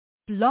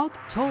Blog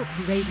Talk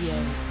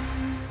Radio.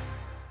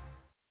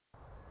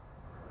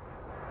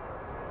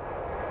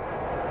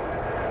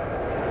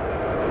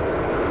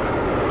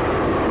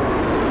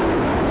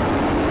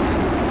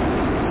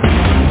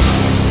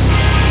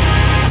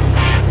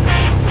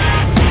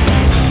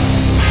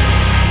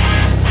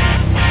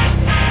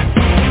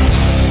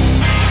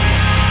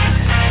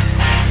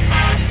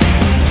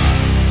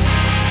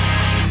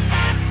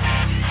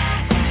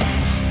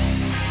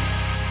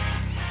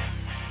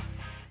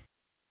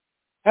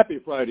 Happy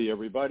Friday,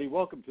 everybody.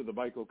 Welcome to the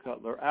Michael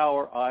Cutler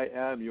Hour. I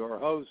am your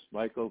host,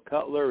 Michael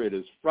Cutler. It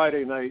is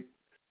Friday night.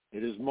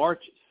 It is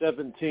March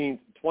 17th,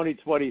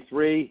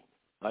 2023.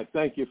 I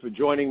thank you for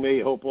joining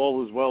me. Hope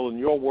all is well in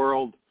your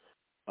world.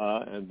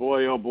 And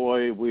boy, oh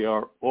boy, we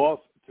are off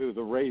to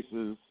the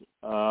races.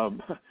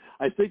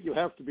 I think you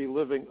have to be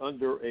living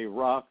under a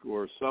rock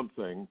or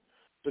something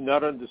to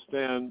not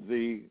understand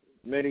the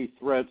many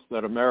threats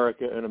that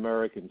America and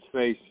Americans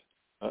face,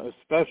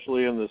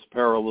 especially in this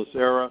perilous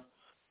era.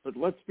 But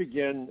let's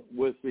begin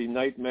with the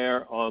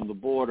nightmare on the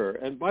border.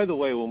 And by the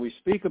way, when we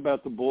speak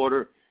about the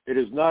border, it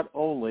is not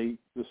only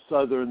the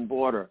southern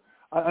border.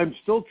 I'm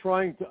still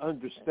trying to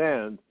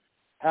understand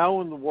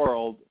how in the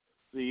world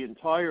the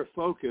entire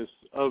focus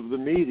of the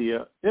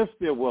media, if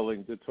they're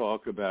willing to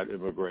talk about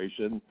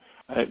immigration,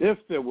 and if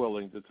they're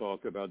willing to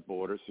talk about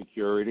border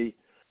security,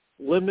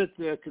 limit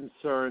their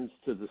concerns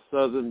to the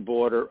southern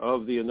border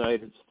of the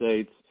United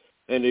States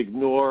and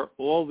ignore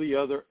all the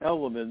other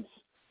elements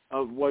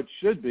of what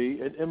should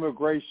be an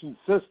immigration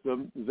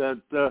system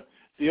that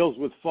deals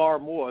with far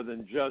more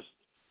than just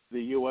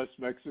the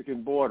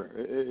U.S.-Mexican border.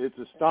 It's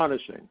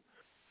astonishing.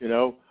 You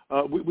know,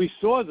 we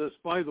saw this,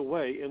 by the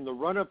way, in the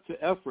run-up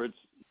to efforts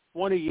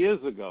 20 years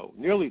ago,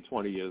 nearly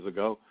 20 years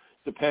ago,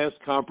 to pass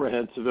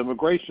comprehensive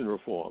immigration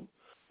reform.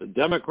 The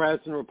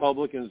Democrats and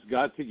Republicans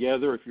got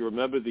together. If you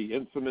remember the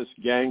infamous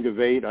Gang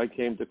of Eight, I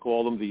came to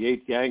call them the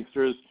Eight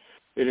Gangsters.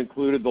 It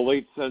included the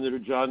late Senator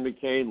John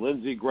McCain,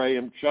 Lindsey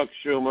Graham, Chuck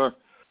Schumer,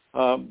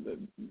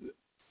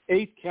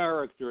 8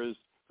 characters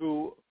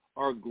who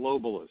are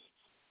globalists.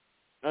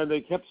 And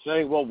they kept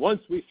saying, well, once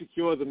we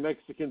secure the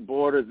Mexican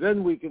border,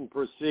 then we can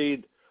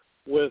proceed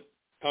with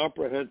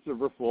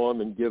comprehensive reform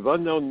and give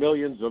unknown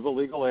millions of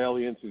illegal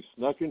aliens who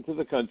snuck into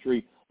the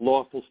country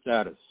lawful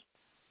status.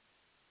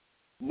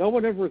 No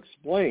one ever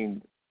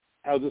explained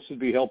how this would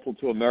be helpful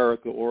to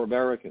America or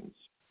Americans.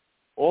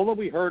 All that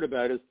we heard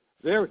about is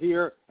they're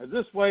here, and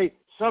this way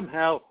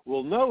somehow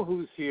we'll know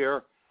who's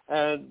here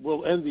and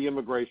we'll end the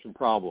immigration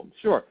problem.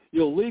 Sure,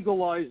 you'll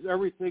legalize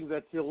everything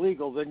that's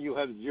illegal, then you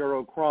have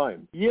zero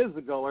crime. Years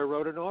ago, I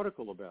wrote an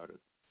article about it.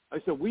 I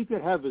said we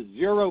could have a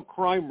zero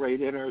crime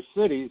rate in our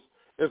cities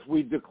if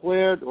we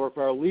declared, or if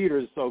our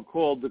leaders,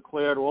 so-called,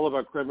 declared all of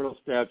our criminal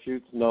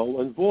statutes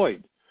null and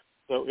void.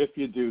 So if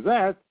you do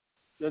that,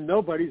 then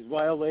nobody's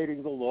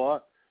violating the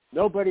law.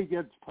 Nobody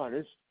gets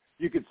punished.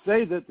 You could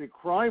say that the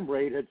crime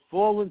rate had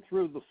fallen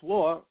through the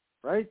floor,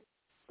 right?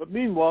 But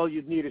meanwhile,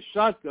 you'd need a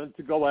shotgun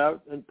to go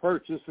out and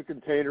purchase a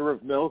container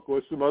of milk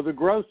or some other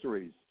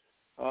groceries.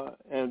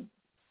 And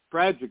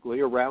tragically,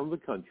 around the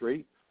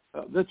country,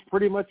 that's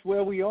pretty much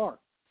where we are.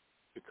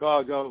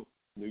 Chicago,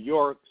 New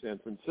York, San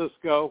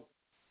Francisco,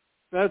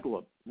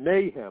 bedlam,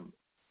 mayhem,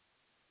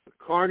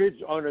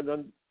 carnage on an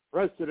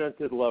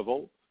unprecedented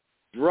level,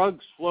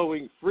 drugs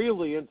flowing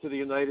freely into the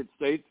United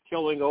States,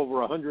 killing over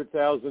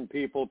 100,000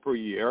 people per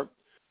year.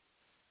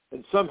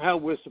 And somehow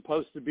we're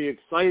supposed to be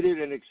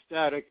excited and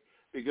ecstatic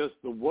because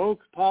the woke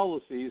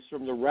policies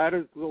from the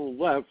radical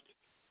left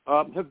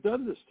have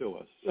done this to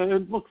us.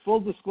 And look,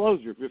 full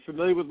disclosure, if you're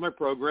familiar with my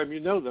program,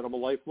 you know that I'm a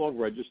lifelong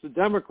registered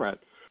Democrat.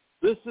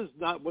 This is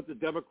not what the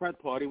Democrat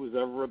Party was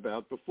ever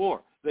about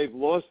before. They've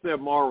lost their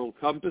moral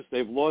compass.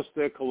 They've lost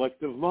their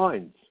collective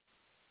minds.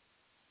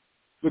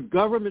 The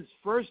government's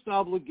first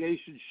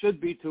obligation should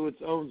be to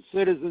its own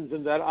citizens,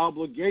 and that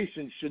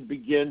obligation should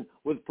begin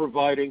with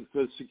providing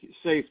for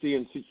safety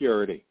and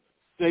security.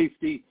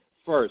 Safety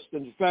first.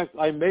 In fact,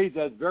 I made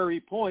that very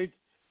point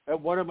at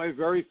one of my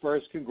very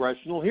first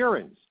congressional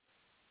hearings.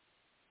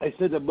 I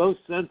said that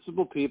most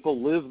sensible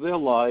people live their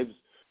lives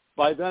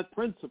by that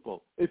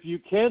principle. If you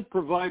can't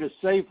provide a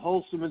safe,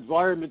 wholesome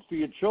environment for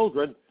your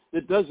children,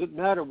 it doesn't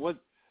matter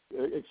what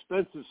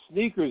expensive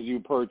sneakers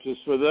you purchase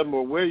for them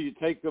or where you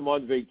take them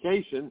on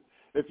vacation.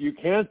 If you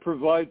can't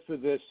provide for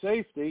their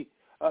safety,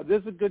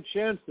 there's a good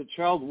chance that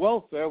child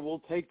welfare will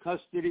take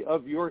custody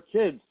of your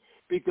kids,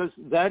 because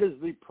that is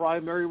the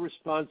primary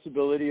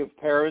responsibility of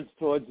parents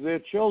towards their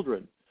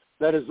children.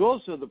 That is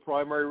also the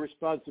primary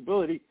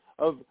responsibility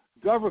of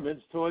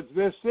governments towards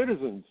their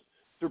citizens,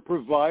 to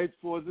provide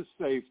for the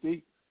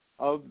safety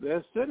of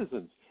their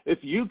citizens. If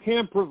you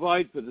can't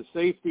provide for the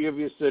safety of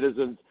your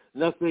citizens,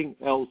 nothing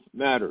else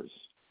matters.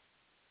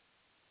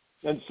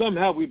 And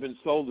somehow we've been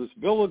sold this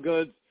bill of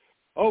goods.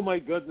 Oh, my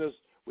goodness,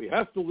 we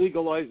have to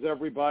legalize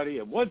everybody,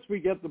 and once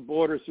we get the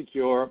border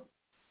secure,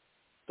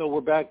 so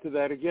we're back to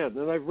that again.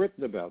 And I've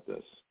written about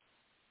this.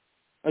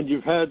 And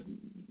you've had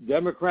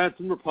Democrats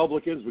and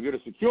Republicans, we're going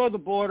to secure the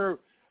border,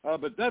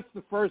 but that's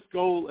the first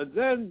goal, and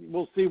then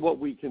we'll see what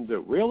we can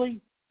do. Really?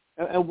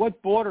 And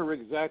what border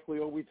exactly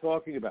are we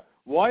talking about?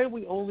 Why are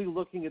we only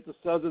looking at the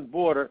southern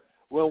border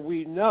when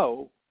we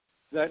know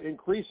that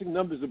increasing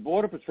numbers of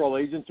Border Patrol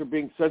agents are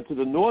being sent to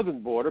the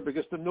northern border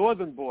because the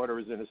northern border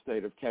is in a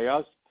state of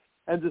chaos?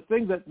 And the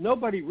thing that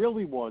nobody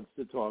really wants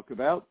to talk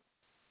about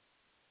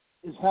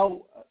is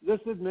how this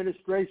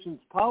administration's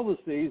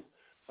policies,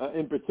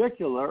 in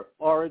particular,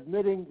 are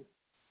admitting,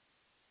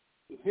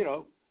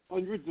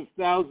 hundreds of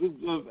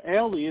thousands of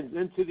aliens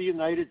into the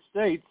United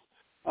States.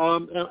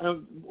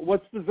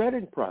 What's the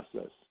vetting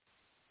process?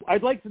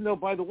 I'd like to know,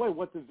 by the way,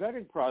 what the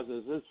vetting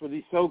process is for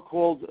these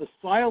so-called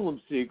asylum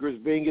seekers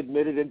being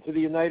admitted into the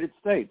United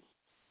States.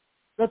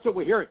 That's what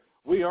we're hearing.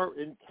 We are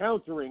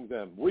encountering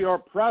them. We are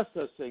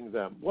processing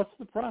them. What's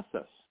the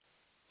process?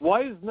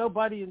 Why is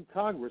nobody in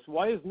Congress,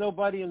 why is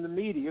nobody in the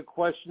media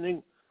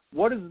questioning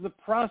what is the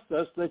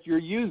process that you're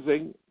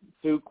using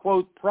to,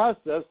 quote,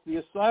 process the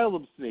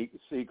asylum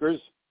seekers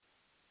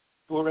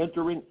who are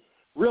entering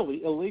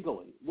really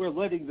illegally? We're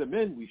letting them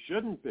in. We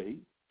shouldn't be.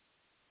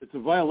 It's a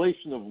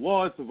violation of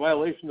law. It's a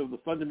violation of the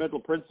fundamental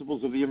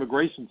principles of the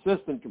immigration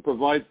system to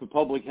provide for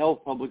public health,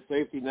 public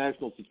safety,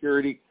 national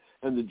security,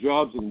 and the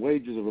jobs and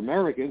wages of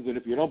Americans. And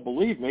if you don't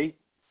believe me,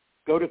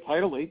 go to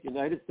Title 8,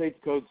 United States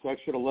Code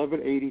Section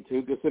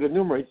 1182, because it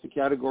enumerates the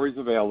categories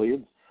of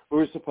aliens who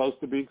are supposed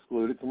to be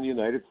excluded from the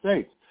United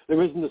States.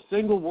 There isn't a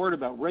single word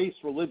about race,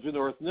 religion,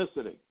 or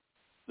ethnicity.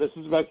 This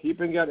is about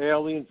keeping out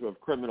aliens who have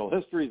criminal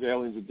histories,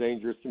 aliens with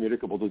dangerous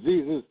communicable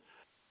diseases,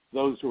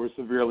 those who are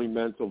severely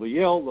mentally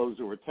ill, those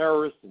who are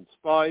terrorists and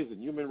spies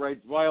and human rights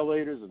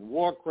violators and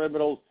war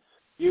criminals,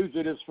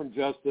 fugitives from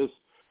justice,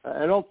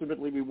 and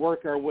ultimately we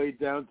work our way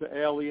down to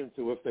aliens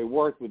who, if they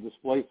work, would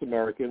displace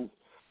Americans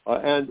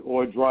and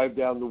or drive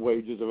down the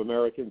wages of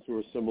Americans who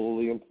are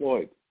similarly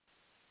employed.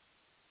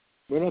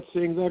 We're not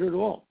seeing that at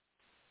all.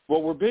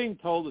 What we're being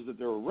told is that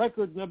there are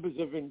record numbers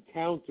of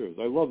encounters.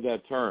 I love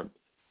that term.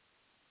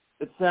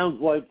 It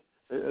sounds like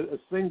a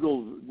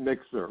singles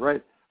mixer,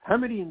 right? How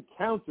many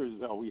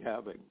encounters are we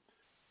having?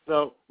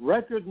 So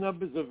record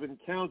numbers of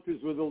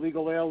encounters with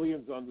illegal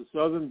aliens on the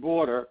southern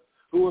border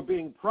who are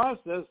being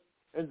processed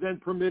and then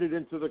permitted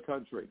into the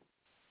country.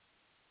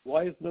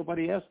 Why is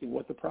nobody asking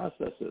what the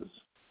process is?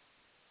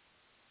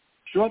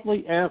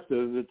 Shortly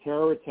after the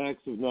terror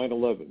attacks of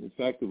 9/11, in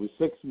fact, it was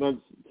 6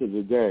 months to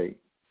the day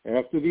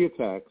after the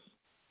attacks,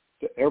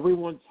 to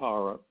everyone's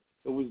horror,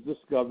 it was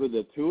discovered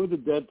that two of the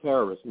dead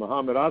terrorists,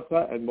 Mohammed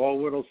Atta and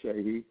Marwan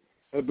al-Shayhi,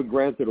 had been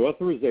granted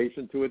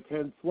authorization to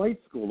attend flight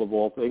school, of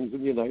all things, in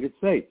the United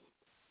States.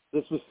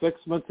 This was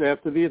 6 months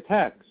after the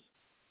attacks.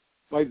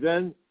 By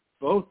then,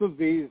 both of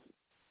these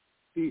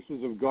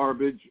pieces of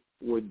garbage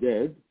were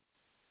dead,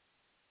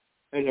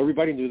 and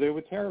everybody knew they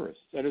were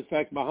terrorists. And in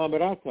fact,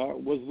 Mohammed Atta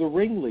was the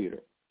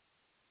ringleader.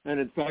 And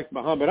in fact,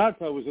 Mohammed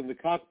Atta was in the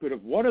cockpit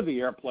of one of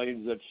the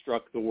airplanes that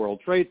struck the World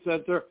Trade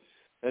Center,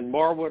 and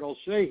Marwan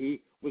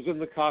al-Shayhi was in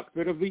the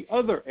cockpit of the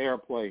other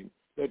airplane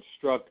that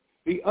struck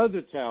the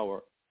other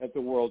tower at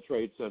the World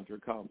Trade Center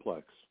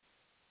complex.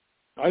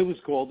 I was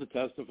called to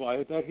testify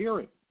at that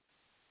hearing.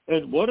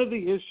 And one of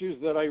the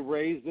issues that I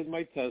raised in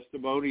my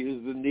testimony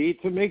is the need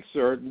to make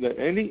certain that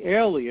any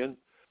alien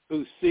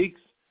who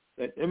seeks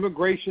an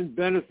immigration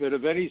benefit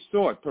of any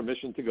sort,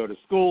 permission to go to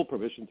school,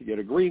 permission to get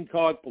a green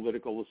card,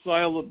 political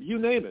asylum, you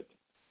name it,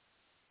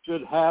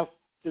 should have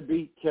to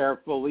be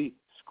carefully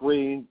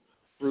screened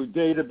through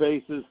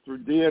databases, through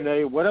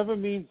DNA, whatever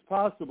means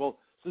possible,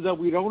 so that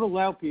we don't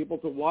allow people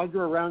to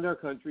wander around our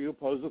country who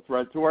pose a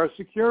threat to our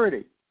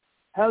security.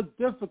 How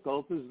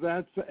difficult is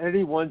that for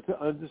anyone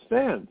to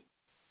understand?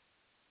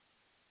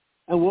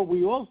 And what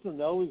we also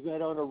know is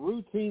that on a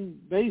routine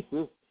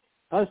basis,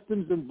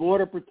 Customs and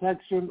Border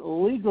Protection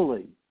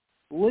legally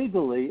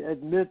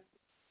admit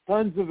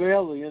tons of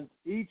aliens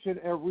each and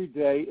every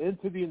day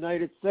into the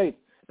United States.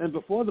 And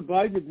before the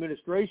Biden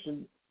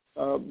administration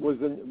was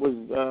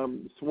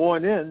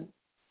sworn in,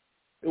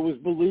 it was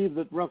believed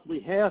that roughly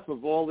half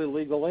of all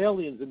illegal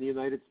aliens in the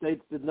United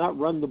States did not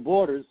run the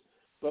borders,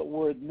 but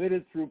were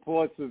admitted through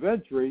ports of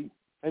entry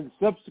and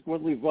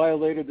subsequently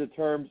violated the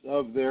terms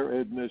of their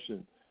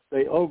admission.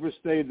 They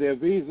overstayed their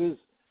visas.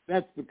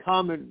 That's the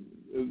common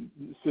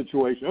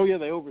situation. Oh, yeah,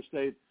 they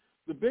overstayed.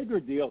 The bigger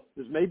deal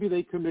is maybe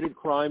they committed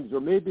crimes or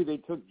maybe they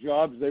took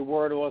jobs they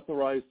weren't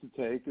authorized to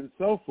take and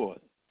so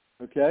forth,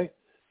 okay?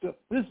 So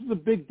this is a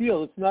big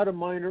deal. It's not a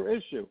minor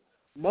issue.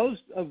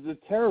 Most of the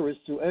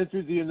terrorists who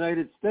entered the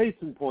United States,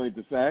 in point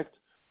of fact,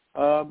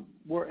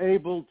 were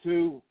able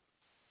to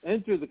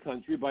enter the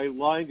country by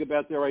lying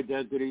about their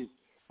identities,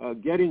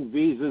 getting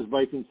visas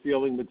by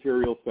concealing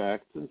material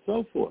facts, and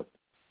so forth.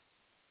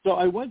 So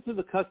I went to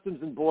the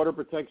Customs and Border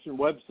Protection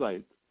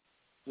website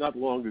not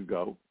long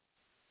ago,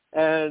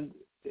 and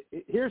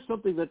here's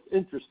something that's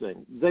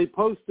interesting. They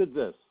posted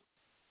this.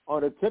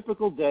 On a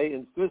typical day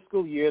in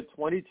fiscal year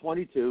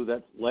 2022,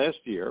 that's last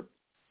year,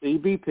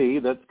 CBP,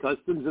 that's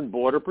Customs and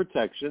Border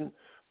Protection,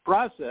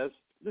 processed,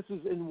 this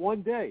is in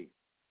one day,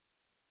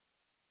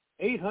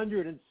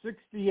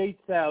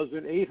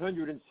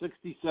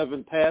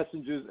 868,867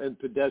 passengers and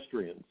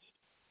pedestrians.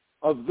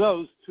 Of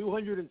those,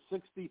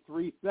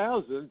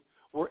 263,000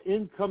 were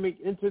incoming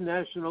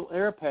international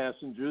air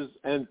passengers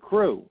and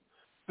crew.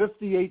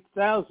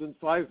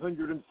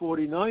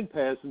 58,549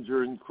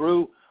 passenger and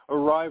crew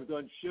arrived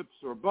on ships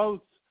or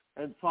boats,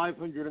 and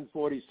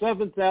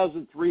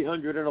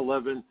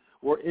 547,311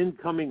 were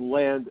incoming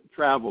land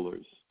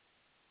travelers.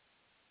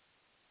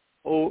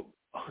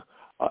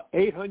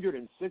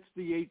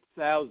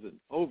 868,000,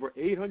 over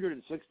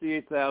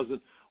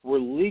 868,000 were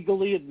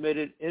legally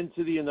admitted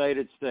into the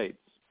United States,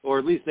 or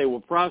at least they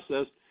were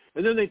processed,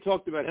 and then they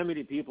talked about how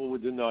many people were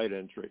denied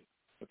entry,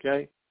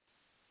 okay?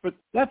 But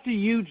that's a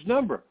huge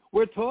number.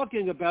 We're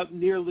talking about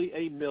nearly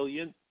 1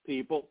 million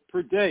people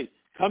per day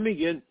coming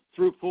in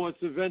through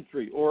ports of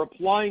entry or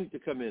applying to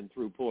come in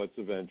through ports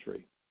of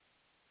entry.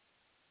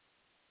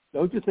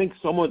 Don't you think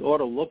someone ought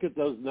to look at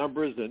those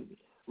numbers and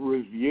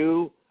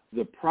review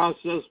the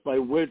process by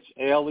which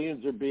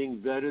aliens are being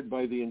vetted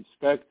by the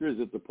inspectors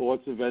at the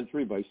ports of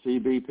entry by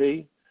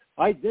CBP?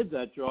 I did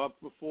that job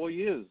for 4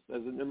 years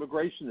as an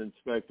immigration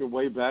inspector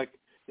way back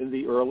in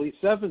the early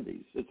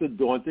 70s. It's a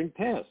daunting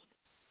task.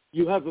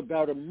 You have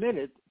about a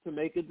minute to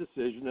make a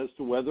decision as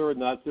to whether or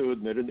not to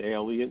admit an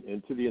alien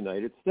into the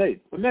United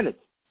States. A minute.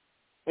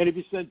 And if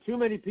you send too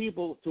many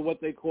people to what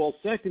they call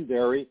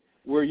secondary,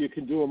 where you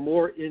can do a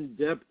more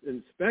in-depth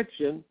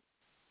inspection,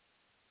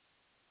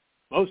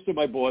 most of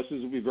my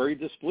bosses would be very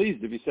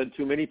displeased if you sent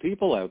too many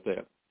people out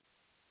there.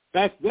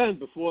 Back then,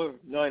 before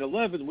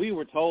 9/11, we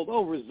were told,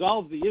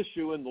 resolve the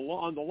issue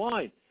on the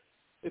line.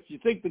 If you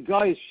think the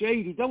guy is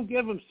shady, don't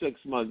give him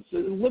 6 months.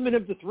 Limit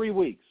him to 3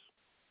 weeks.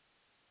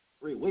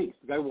 3 weeks.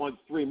 The guy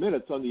wants 3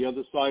 minutes on the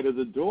other side of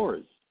the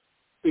doors.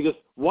 Because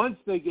once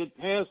they get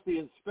past the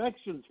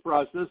inspections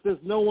process,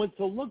 there's no one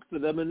to look for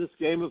them in this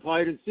game of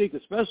hide and seek,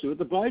 especially with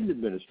the Biden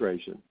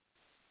administration.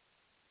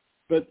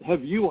 But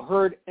have you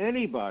heard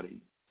anybody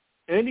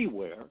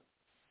anywhere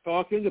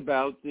talking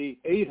about the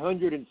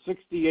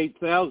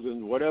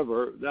 868,000,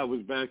 whatever, that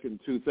was back in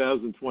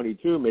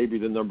 2022, maybe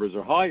the numbers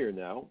are higher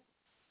now,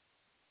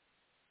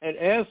 and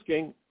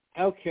asking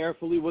how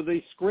carefully were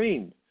they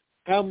screened?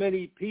 How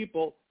many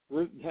people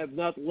have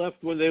not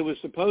left when they were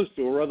supposed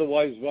to or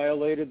otherwise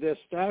violated their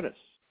status?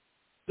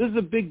 This is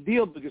a big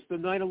deal because the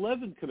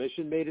 9/11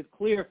 Commission made it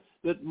clear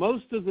that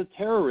most of the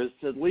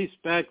terrorists, at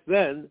least back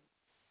then,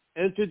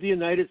 entered the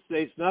United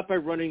States not by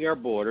running our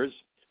borders,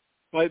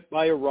 but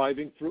by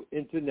arriving through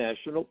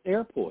international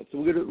airports. So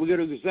we're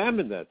going to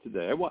examine that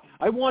today.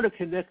 I want to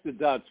connect the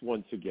dots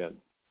once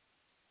again.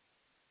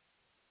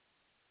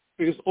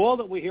 Because all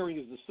that we're hearing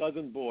is the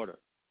southern border.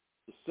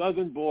 The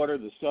southern border,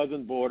 the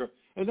southern border,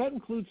 and that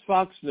includes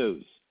Fox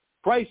News.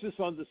 Crisis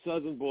on the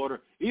southern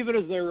border, even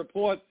as they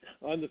report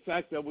on the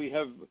fact that we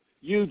have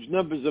huge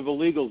numbers of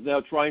illegals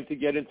now trying to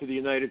get into the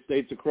United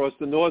States across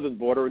the northern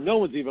border, and no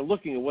one's even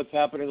looking at what's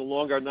happening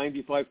along our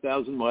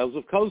 95,000 miles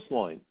of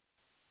coastline.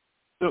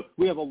 So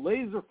we have a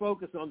laser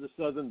focus on the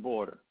southern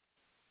border.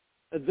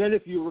 And then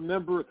if you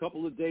remember a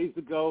couple of days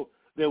ago,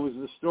 there was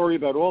the story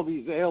about all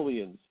these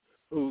aliens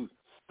who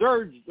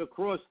surged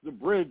across the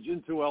bridge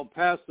into El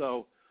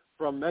Paso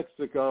from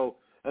Mexico,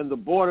 and the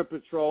Border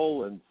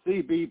Patrol and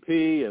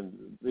CBP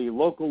and the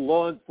local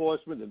law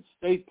enforcement and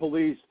state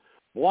police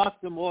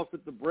blocked them off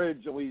at the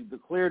bridge, and we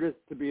declared it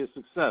to be a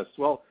success.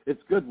 Well,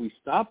 it's good we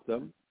stopped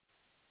them.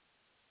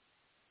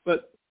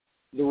 But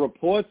the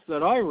reports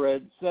that I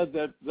read said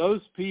that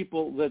those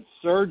people that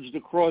surged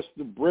across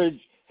the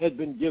bridge had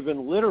been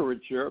given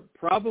literature,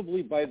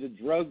 probably by the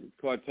drug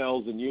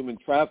cartels and human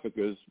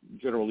traffickers,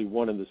 generally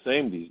one and the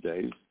same these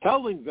days,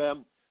 telling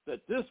them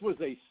that this was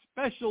a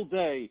special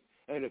day,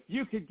 and if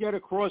you could get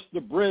across the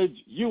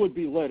bridge, you would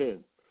be let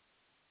in.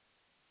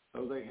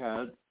 So they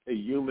had a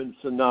human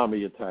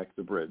tsunami attack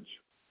the bridge.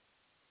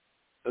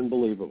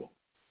 Unbelievable.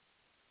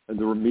 And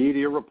the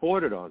media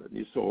reported on it.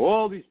 You saw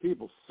all these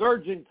people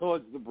surging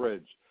towards the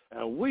bridge,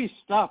 and we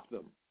stopped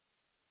them.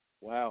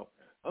 Wow.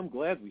 I'm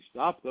glad we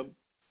stopped them.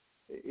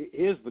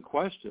 Here's the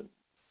question.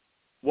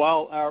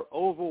 While our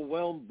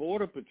overwhelmed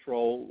Border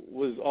Patrol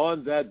was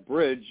on that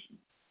bridge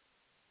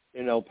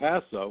in El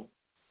Paso,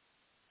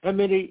 how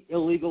many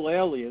illegal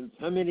aliens,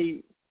 how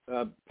many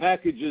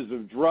packages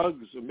of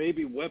drugs or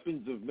maybe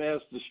weapons of mass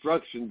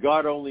destruction,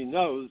 God only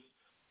knows,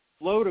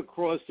 flowed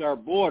across our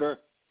border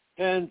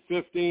 10,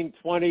 15,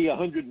 20,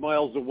 100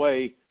 miles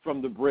away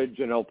from the bridge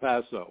in El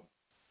Paso?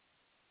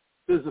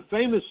 There's a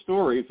famous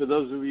story, for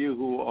those of you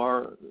who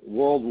are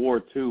World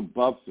War II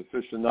buffs,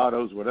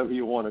 aficionados, whatever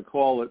you want to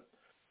call it.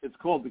 It's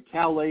called the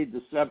Calais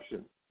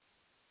Deception.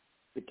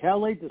 The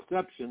Calais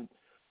Deception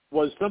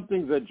was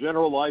something that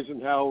General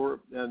Eisenhower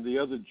and the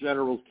other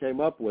generals came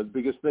up with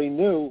because they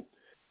knew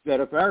that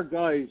if our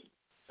guys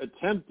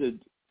attempted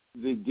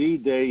the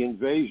D-Day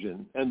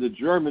invasion and the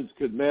Germans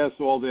could mass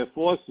all their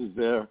forces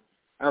there,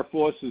 our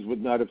forces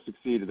would not have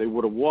succeeded. They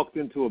would have walked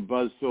into a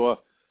buzzsaw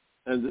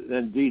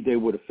and D-Day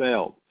would have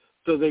failed.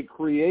 So they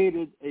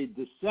created a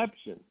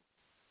deception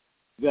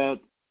that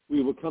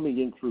we were coming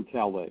in through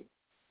Calais.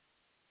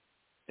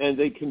 And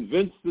they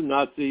convinced the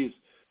Nazis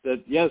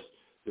that, yes,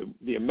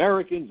 the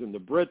Americans and the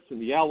Brits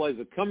and the Allies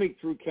are coming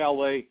through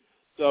Calais,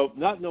 So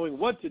not knowing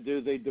what to do,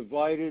 they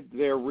divided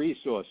their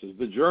resources.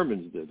 The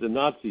Germans did. The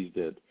Nazis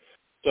did.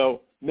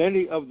 So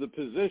many of the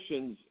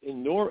positions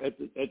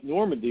at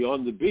Normandy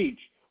on the beach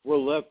were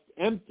left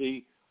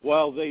empty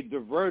while they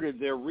diverted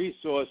their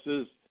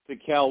resources to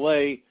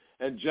Calais,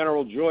 and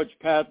General George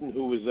Patton,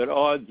 who was at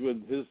odds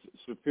with his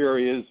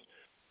superiors,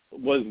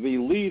 was the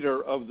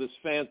leader of this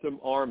phantom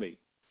army.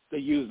 They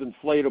used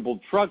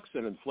inflatable trucks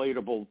and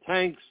inflatable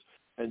tanks,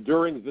 and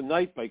during the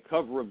night, by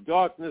cover of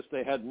darkness,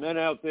 they had men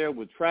out there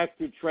with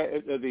tractor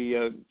treads,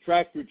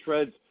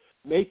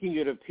 making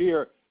it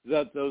appear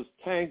that those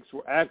tanks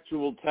were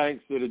actual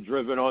tanks that had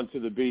driven onto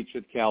the beach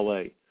at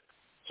Calais.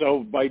 So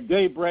by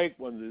daybreak,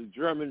 when the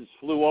Germans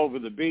flew over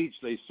the beach,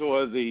 they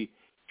saw the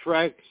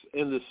tracks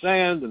in the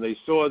sand, and they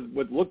saw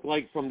what looked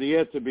like from the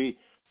air to be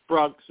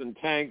trucks and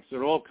tanks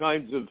and all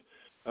kinds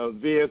of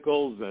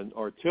vehicles and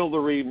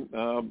artillery,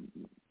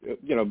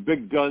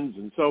 big guns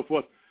and so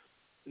forth.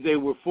 They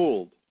were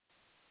fooled.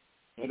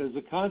 And as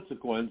a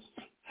consequence,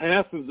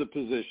 half of the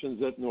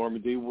positions at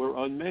Normandy were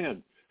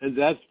unmanned. And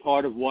that's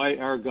part of why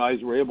our guys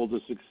were able to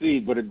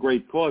succeed, but at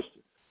great cost,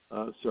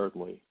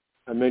 certainly.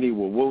 And many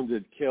were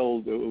wounded,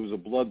 killed. It was a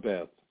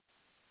bloodbath.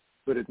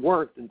 But it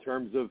worked in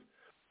terms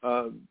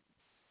of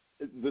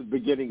the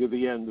beginning of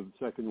the end of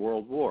the Second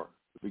World War,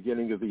 the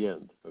beginning of the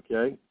end,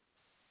 okay?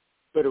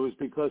 But it was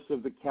because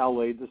of the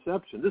Calais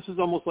deception. This is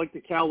almost like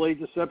the Calais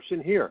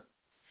deception here.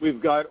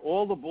 We've got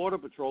all the Border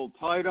Patrol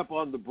tied up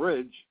on the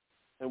bridge,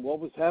 and what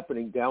was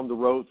happening down the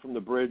road from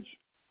the bridge,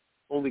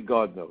 only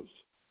God knows.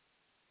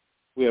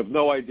 We have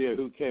no idea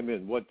who came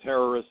in, what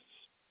terrorists,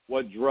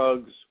 what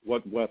drugs,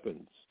 what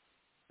weapons,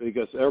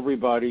 because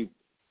everybody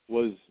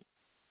was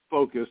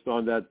focused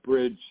on that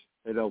bridge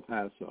at El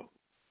Paso.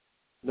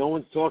 No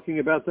one's talking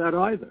about that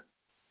either.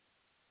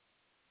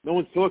 No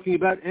one's talking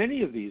about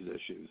any of these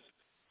issues.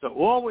 So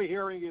all we're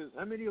hearing is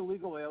how many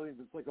illegal aliens,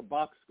 it's like a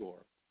box score.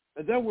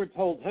 And then we're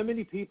told how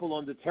many people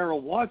on the terror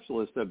watch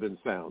list have been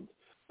found.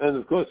 And,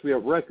 of course, we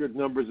have record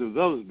numbers of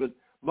those, but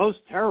most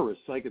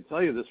terrorists, I can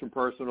tell you this from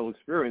personal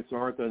experience,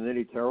 aren't on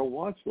any terror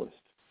watch list.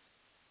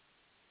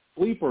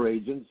 Sleeper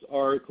agents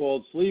are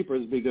called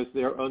sleepers because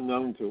they're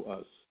unknown to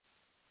us.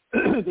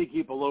 They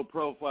keep a low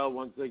profile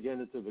once they get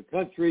into the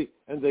country,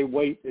 and they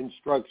wait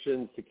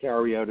instructions to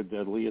carry out a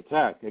deadly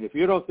attack. And if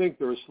you don't think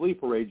there are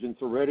sleeper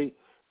agents already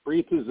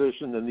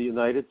pre-positioned in the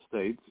United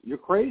States, you're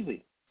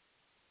crazy.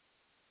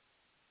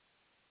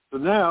 So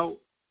now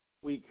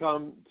we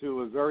come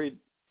to a very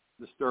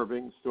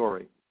disturbing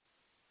story.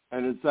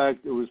 And in fact,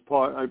 it was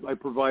I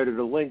provided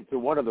a link to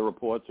one of the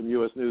reports from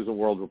U.S. News and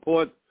World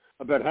Report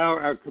about how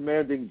our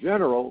commanding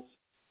generals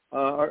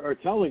are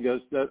telling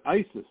us that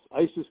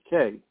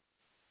ISIS-K,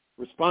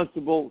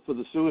 responsible for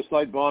the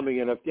suicide bombing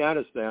in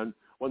Afghanistan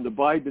when the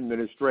Biden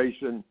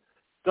administration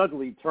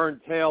suddenly turned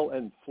tail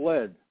and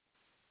fled,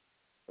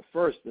 the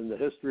first in the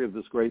history of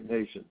this great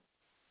nation.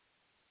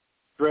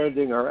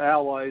 Stranding our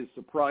allies,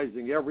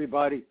 surprising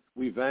everybody,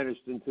 we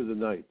vanished into the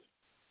night.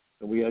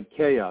 And we had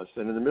chaos.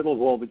 And in the middle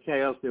of all the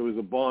chaos, there was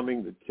a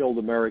bombing that killed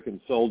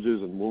American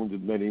soldiers and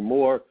wounded many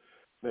more.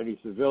 Many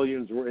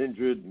civilians were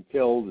injured and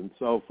killed and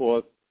so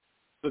forth.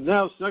 So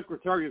now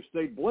Secretary of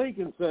State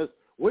Blinken says,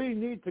 we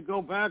need to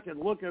go back and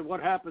look at what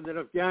happened in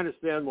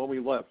Afghanistan when we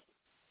left.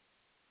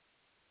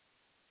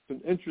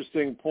 It's an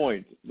interesting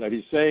point that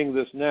he's saying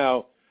this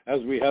now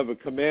as we have a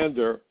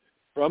commander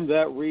from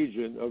that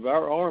region of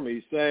our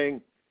army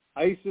saying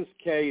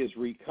ISIS-K is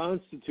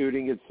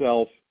reconstituting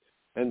itself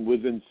and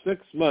within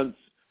 6 months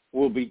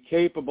will be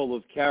capable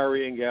of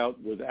carrying out,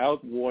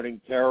 without warning,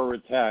 terror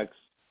attacks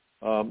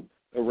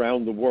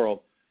around the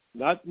world.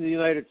 Not in the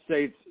United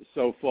States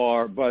so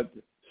far, but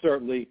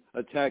certainly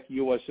attack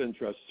U.S.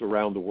 interests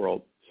around the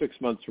world 6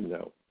 months from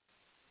now.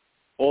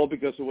 All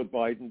because of what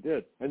Biden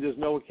did. And there's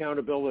no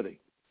accountability.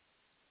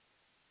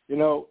 You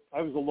know,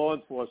 I was a law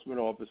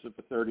enforcement officer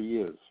for 30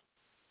 years.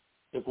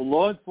 If a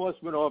law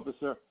enforcement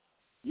officer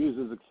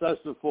uses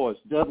excessive force,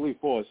 deadly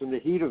force, in the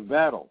heat of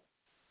battle,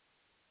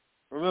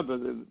 remember,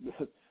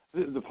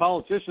 the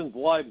politicians'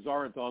 lives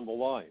aren't on the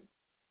line.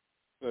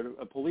 But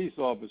a police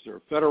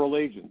officer, federal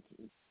agent,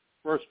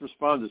 first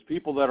responders,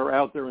 people that are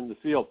out there in the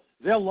field,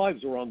 their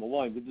lives are on the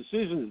line. The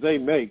decisions they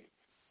make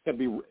can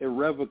be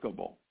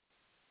irrevocable.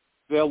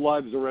 Their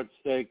lives are at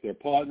stake, their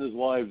partners'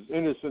 lives,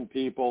 innocent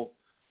people.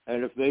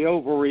 And if they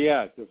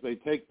overreact, if they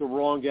take the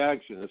wrong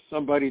action, if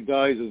somebody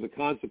dies as a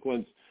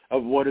consequence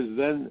of what is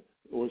then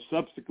or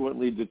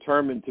subsequently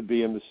determined to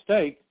be a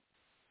mistake,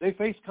 they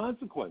face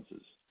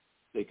consequences.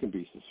 They can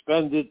be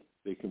suspended,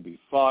 they can be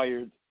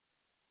fired,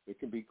 they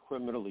can be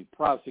criminally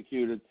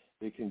prosecuted,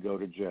 they can go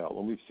to jail.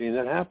 And we've seen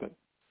that happen.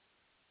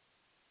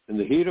 In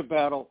the heat of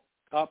battle,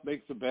 cop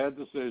makes a bad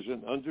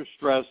decision, under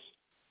stress,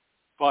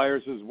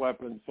 fires his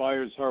weapon,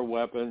 fires her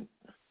weapon.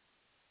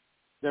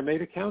 They're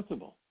made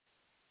accountable.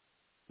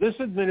 This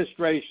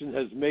administration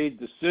has made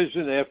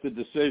decision after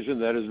decision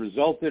that has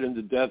resulted in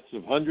the deaths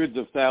of hundreds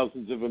of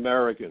thousands of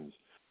Americans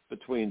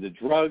between the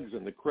drugs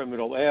and the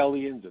criminal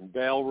aliens and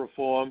bail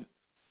reform.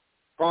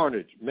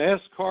 Carnage, mass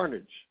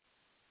carnage.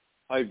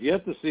 I've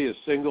yet to see a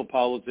single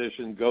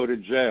politician go to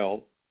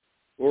jail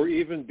or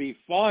even be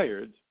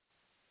fired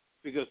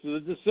because of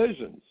the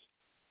decisions.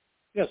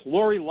 Yes,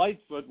 Lori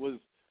Lightfoot was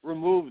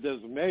removed as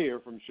mayor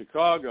from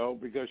Chicago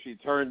because she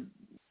turned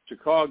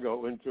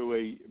Chicago into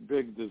a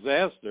big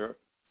disaster.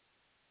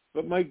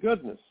 But my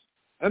goodness,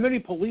 how many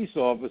police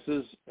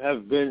officers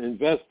have been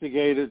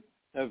investigated,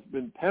 have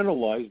been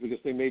penalized because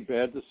they made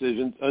bad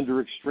decisions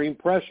under extreme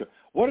pressure?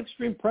 What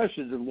extreme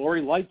pressure did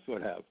Lori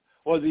Lightfoot have,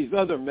 or these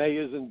other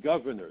mayors and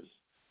governors,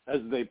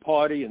 as they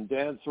party and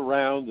dance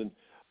around and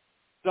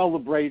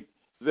celebrate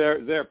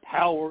their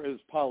power as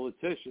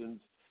politicians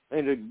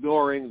and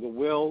ignoring the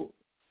will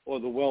or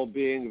the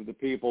well-being of the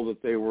people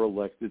that they were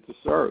elected to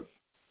serve?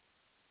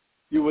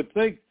 You would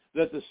think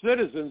that the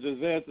citizens are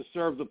there to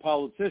serve the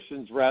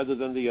politicians rather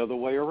than the other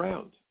way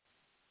around.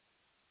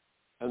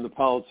 And the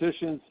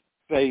politicians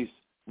face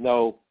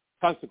no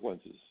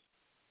consequences.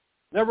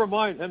 Never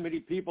mind how many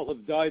people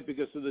have died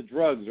because of the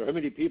drugs, or how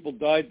many people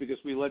died because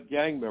we let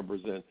gang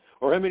members in,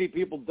 or how many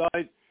people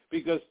died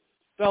because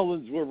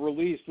felons were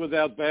released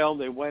without bail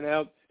and they went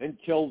out and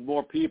killed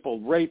more people,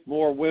 raped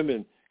more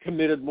women,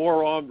 committed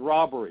more armed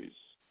robberies.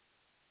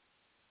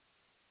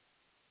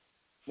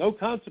 No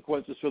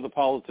consequences for the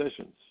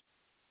politicians.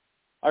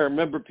 I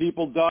remember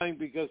people dying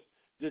because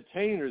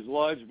detainers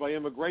lodged by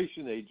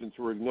immigration agents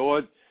were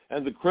ignored,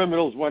 and the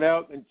criminals went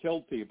out and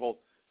killed people,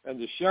 and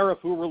the sheriff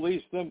who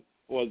released them,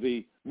 or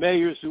the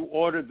mayors who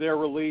ordered their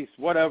release,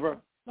 whatever,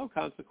 no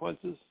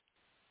consequences.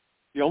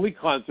 The only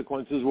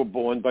consequences were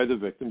borne by the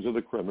victims of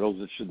the criminals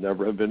that should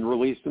never have been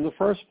released in the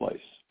first place.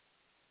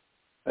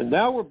 And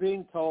now we're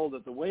being told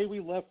that the way we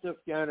left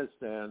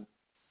Afghanistan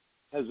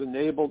has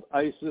enabled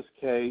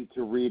ISIS-K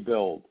to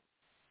rebuild.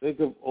 Think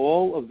of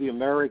all of the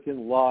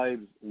American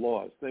lives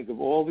lost. Think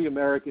of all the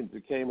Americans who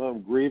came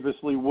home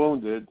grievously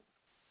wounded,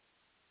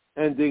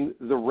 ending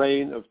the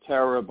reign of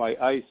terror by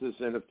ISIS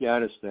in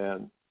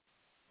Afghanistan.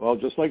 Well,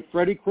 just like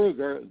Freddy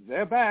Krueger,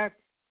 they're back.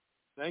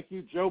 Thank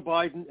you, Joe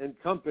Biden and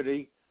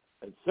company.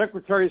 And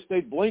Secretary of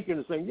State Blinken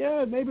is saying,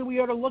 yeah, maybe we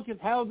ought to look at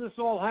how this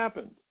all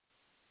happened.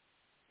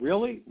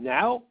 Really?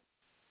 Now?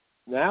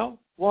 Now?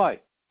 Why?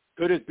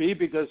 Could it be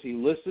because he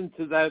listened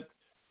to that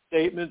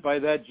statement by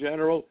that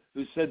general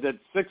who said that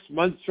 6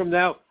 months from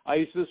now,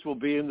 ISIS will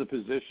be in the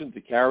position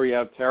to carry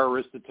out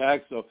terrorist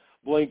attacks? So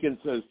Blinken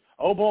says,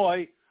 oh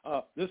boy,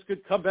 this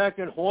could come back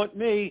and haunt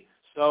me,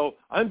 so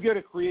I'm going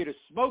to create a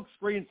smoke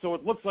screen so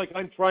it looks like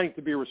I'm trying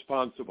to be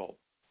responsible.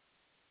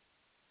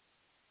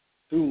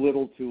 Too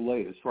little, too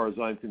late, as far as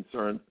I'm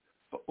concerned,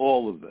 for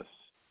all of this.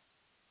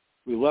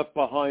 We left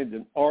behind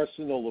an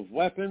arsenal of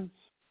weapons.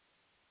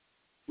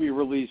 We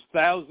released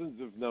thousands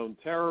of known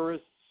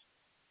terrorists.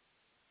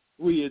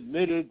 We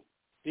admitted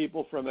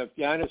people from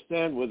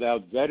Afghanistan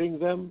without vetting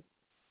them.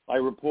 I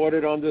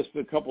reported on this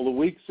a couple of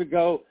weeks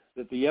ago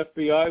that the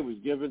FBI was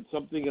given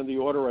something in the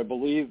order, I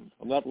believe,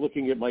 I'm not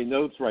looking at my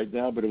notes right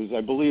now, but it was,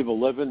 I believe,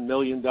 $11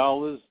 million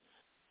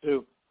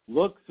to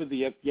look for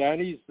the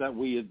Afghanis that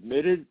we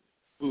admitted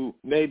who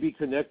may be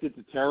connected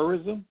to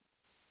terrorism.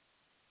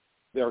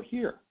 They're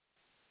here.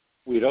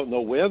 We don't know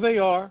where they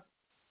are,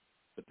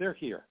 but they're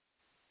here.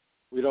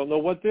 We don't know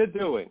what they're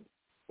doing,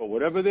 but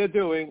whatever they're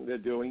doing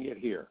it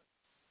here.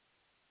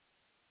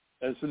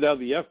 And so now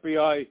the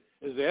FBI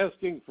is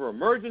asking for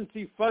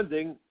emergency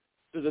funding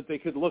so that they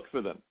could look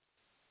for them.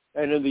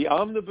 And in the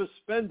omnibus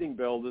spending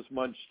bill, this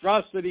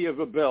monstrosity of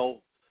a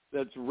bill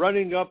that's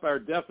running up our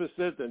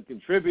deficit and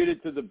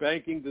contributed to the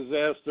banking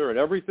disaster and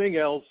everything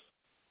else,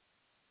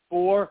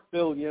 $4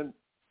 billion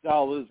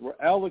were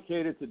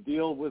allocated to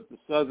deal with the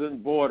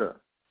southern border.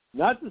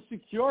 Not to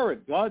secure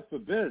it, God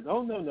forbid.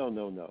 Oh,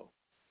 no.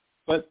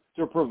 But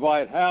to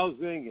provide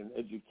housing and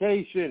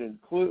education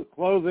and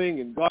clothing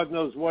and God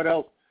knows what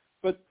else.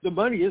 But the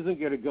money isn't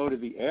going to go to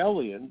the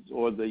aliens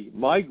or the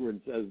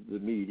migrants, as the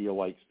media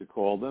likes to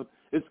call them.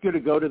 It's going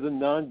to go to the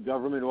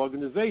non-government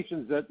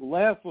organizations that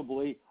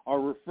laughably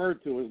are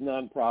referred to as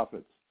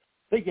nonprofits.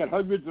 They get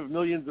hundreds of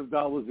millions of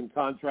dollars in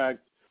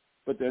contracts,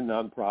 but they're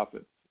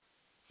nonprofits.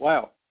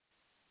 Wow.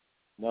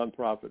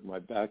 Nonprofit, my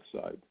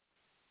backside.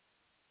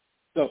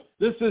 So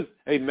this is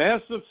a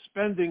massive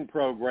spending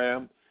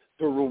program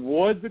to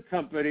reward the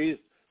companies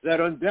that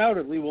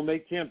undoubtedly will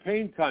make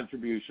campaign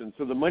contributions.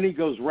 So the money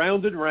goes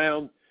round and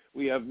round.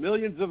 We have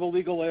millions of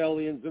illegal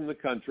aliens in the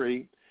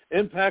country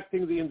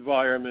impacting the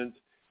environment,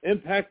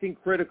 impacting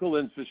critical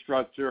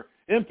infrastructure,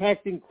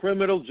 impacting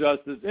criminal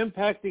justice,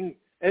 impacting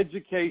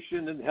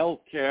education and health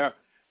care,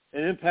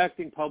 and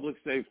impacting public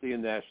safety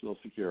and national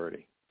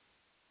security.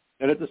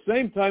 And at the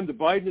same time, the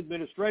Biden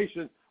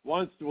administration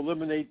wants to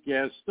eliminate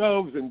gas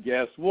stoves and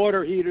gas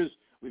water heaters.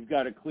 We've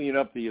got to clean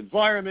up the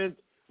environment.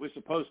 We're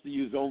supposed to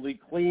use only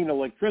clean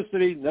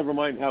electricity, never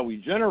mind how we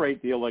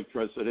generate the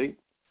electricity.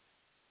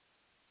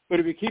 But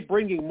if you keep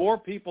bringing more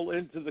people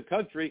into the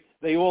country,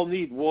 they all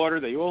need water,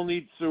 they all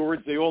need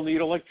sewage, they all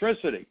need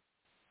electricity.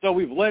 So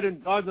we've let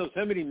in God knows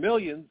how many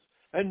millions,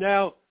 and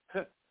now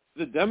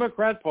the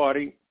Democrat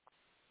Party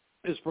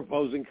is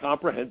proposing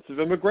comprehensive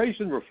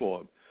immigration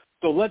reform.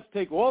 So let's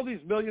take all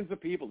these millions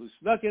of people who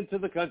snuck into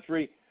the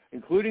country,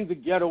 including the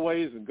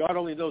getaways, and God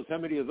only knows how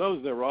many of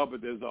those there are,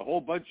 but there's a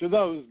whole bunch of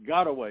those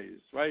gotaways,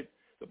 right?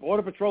 The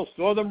Border Patrol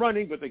saw them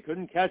running, but they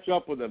couldn't catch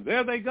up with them.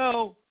 There they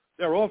go.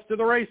 They're off to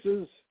the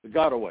races, the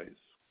gotaways.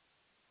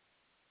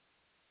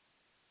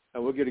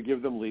 And we're going to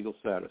give them legal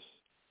status.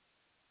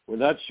 We're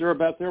not sure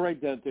about their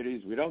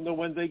identities. We don't know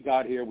when they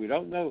got here. We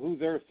don't know who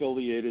they're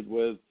affiliated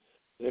with.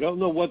 They don't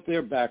know what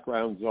their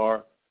backgrounds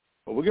are.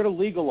 But we're going to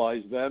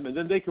legalize them, and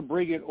then they can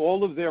bring in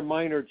all of their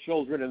minor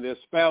children and their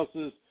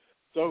spouses.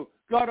 So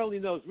God only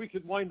knows, we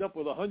could wind up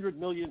with 100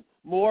 million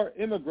more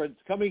immigrants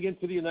coming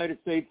into the United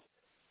States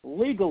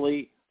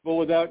legally, but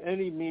without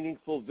any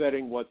meaningful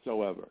vetting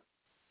whatsoever.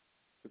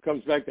 It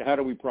comes back to how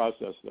do we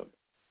process them.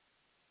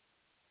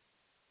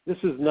 This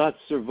is not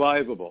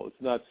survivable.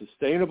 It's not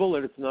sustainable,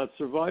 and it's not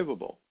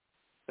survivable.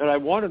 And I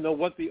want to know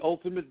what the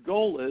ultimate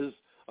goal is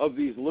of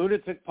these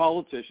lunatic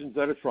politicians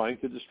that are trying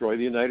to destroy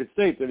the United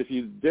States. And if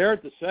you dare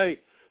to say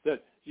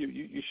that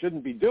you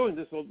shouldn't be doing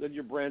this, well, then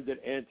you're branded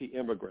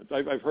anti-immigrant.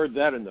 I've heard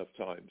that enough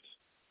times.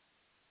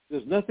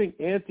 There's nothing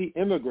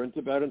anti-immigrant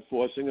about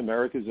enforcing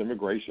America's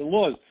immigration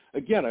laws.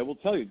 Again, I will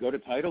tell you, go to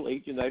Title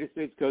 8, United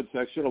States Code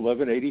Section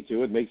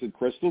 1182. It makes it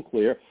crystal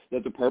clear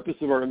that the purpose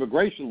of our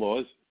immigration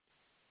laws,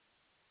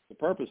 the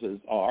purposes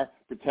are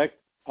protect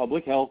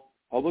public health,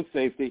 public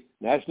safety,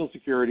 national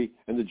security,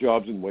 and the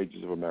jobs and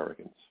wages of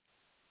Americans.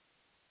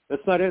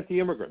 That's not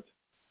anti-immigrant.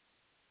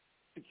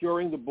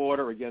 Securing the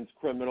border against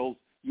criminals,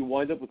 you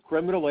wind up with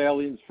criminal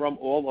aliens from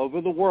all over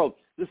the world.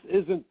 This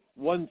isn't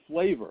one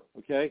flavor,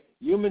 okay?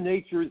 Human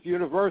nature is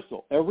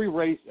universal. Every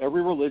race,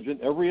 every religion,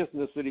 every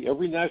ethnicity,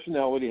 every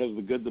nationality has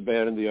the good, the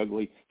bad, and the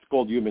ugly. It's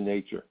called human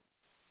nature.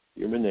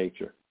 Human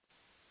nature.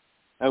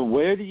 And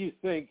where do you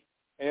think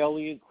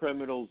alien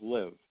criminals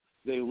live?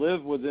 They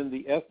live within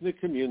the ethnic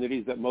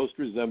communities that most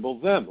resemble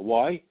them.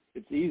 Why?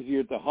 It's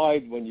easier to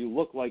hide when you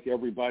look like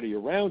everybody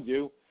around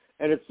you,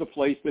 and it's the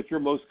place that you're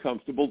most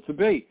comfortable to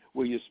be,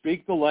 where you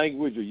speak the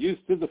language, you're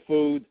used to the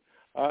food,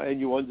 and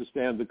you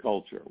understand the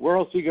culture. Where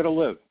else are you going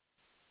to live?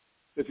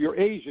 If you're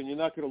Asian, you're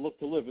not going to look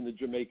to live in the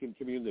Jamaican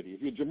community.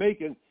 If you're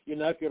Jamaican, you're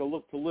not going to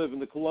look to live in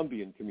the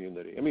Colombian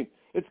community. I mean,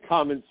 it's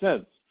common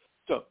sense.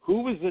 So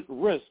who is at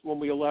risk when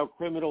we allow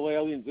criminal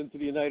aliens into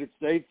the United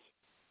States?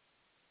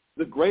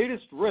 The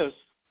greatest risk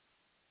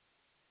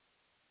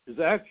is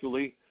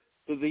actually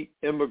to the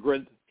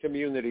immigrant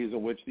communities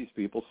in which these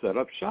people set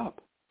up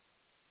shop.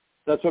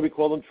 That's why we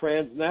call them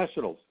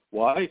transnationals.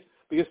 Why?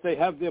 Because they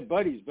have their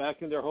buddies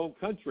back in their home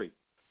country.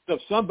 So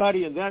if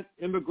somebody in that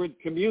immigrant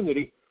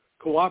community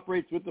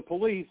cooperates with the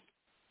police,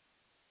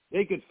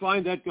 they could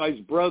find that guy's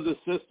brother,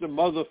 sister,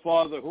 mother,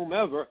 father,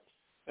 whomever,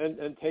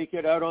 and take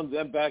it out on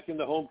them back in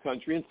the home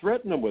country and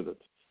threaten them with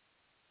it.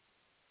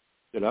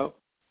 You know?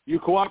 You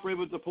cooperate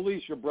with the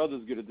police, your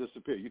brother's going to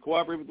disappear. You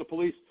cooperate with the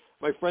police,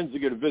 my friends are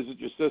going to visit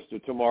your sister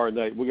tomorrow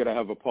night. We're going to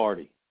have a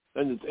party.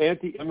 And it's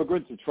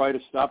anti-immigrants to try to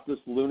stop this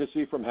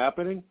lunacy from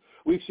happening.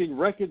 We've seen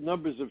record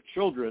numbers of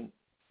children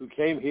who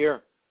came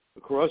here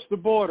across the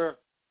border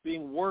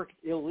being worked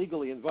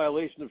illegally in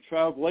violation of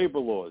child labor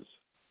laws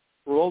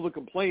for all the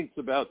complaints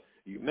about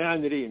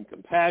humanity and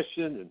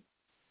compassion. And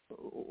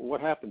what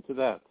happened to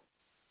that?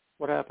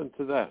 What happened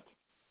to that?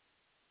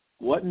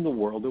 What in the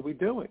world are we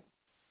doing?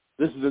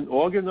 This is an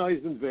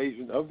organized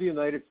invasion of the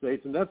United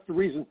States, and that's the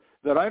reason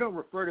that I don't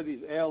refer to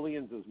these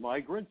aliens as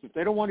migrants. If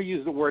they don't want to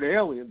use the word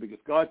alien, because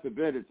God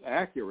forbid it's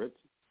accurate,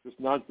 this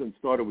nonsense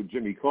started with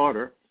Jimmy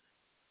Carter,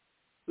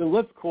 then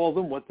let's call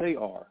them what they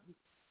are.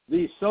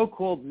 These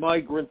so-called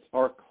migrants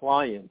are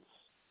clients.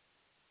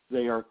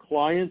 They are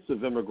clients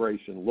of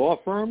immigration law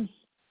firms.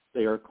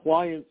 They are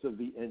clients of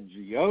the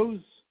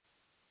NGOs.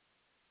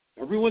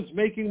 Everyone's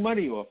making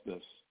money off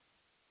this.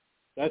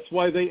 That's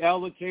why they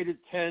allocated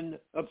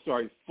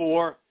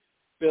 $4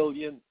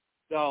 billion.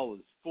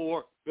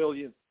 $4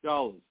 billion.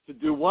 To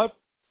do what?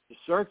 To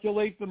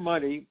circulate the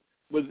money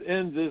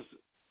within this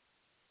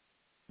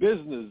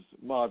business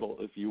model,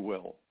 if you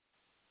will.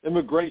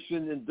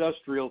 Immigration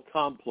industrial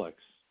complex.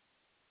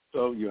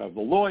 So you have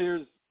the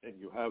lawyers and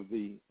you have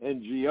the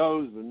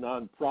NGOs, the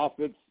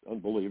nonprofits,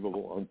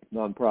 unbelievable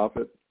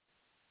nonprofit.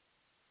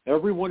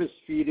 Everyone is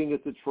feeding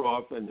at the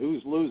trough, and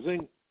who's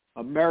losing?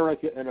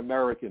 America and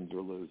Americans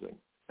are losing.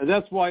 And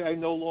that's why I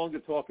no longer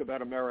talk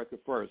about America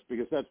first,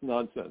 because that's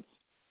nonsense.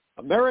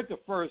 America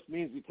first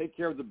means we take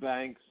care of the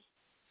banks,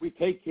 we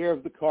take care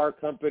of the car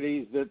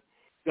companies that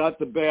got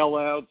the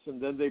bailouts,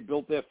 and then they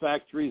built their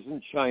factories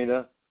in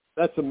China.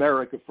 That's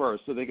America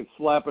first, so they can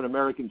slap an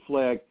American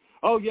flag.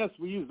 Oh, yes,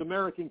 we used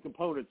American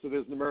components, so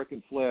there's an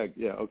American flag.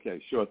 Yeah,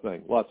 okay, sure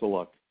thing. Lots of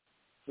luck.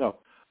 No,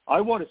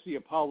 I want to see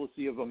a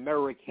policy of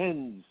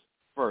Americans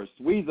first.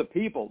 We, the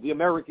people, the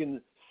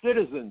American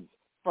citizens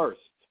first.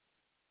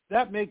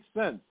 That makes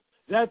sense.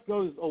 That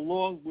goes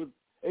along with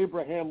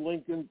Abraham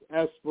Lincoln's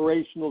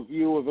aspirational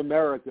view of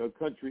America, a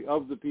country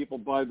of the people,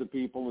 by the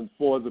people, and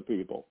for the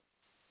people.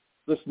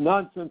 This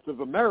nonsense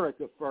of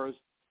America first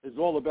is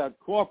all about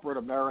corporate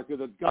America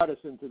that got us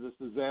into this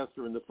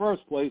disaster in the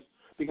first place,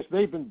 because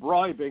they've been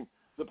bribing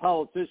the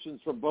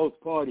politicians from both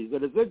parties.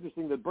 And it's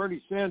interesting that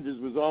Bernie Sanders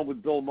was on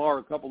with Bill Maher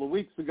a couple of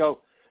weeks ago,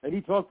 and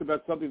he talked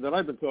about something that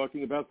I've been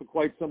talking about for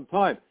quite some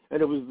time,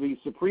 and it was the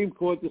Supreme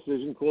Court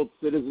decision called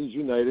Citizens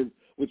United,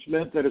 which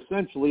meant that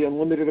essentially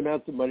unlimited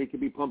amounts of money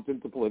could be pumped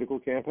into political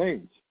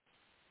campaigns.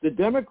 The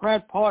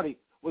Democrat Party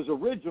was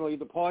originally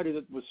the party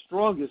that was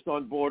strongest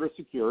on border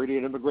security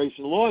and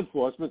immigration law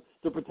enforcement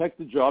to protect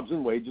the jobs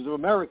and wages of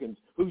Americans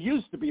who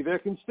used to be their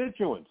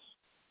constituents.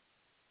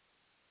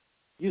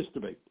 Used to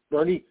be.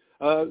 Bernie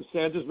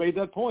Sanders made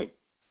that point.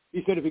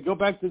 He said if you go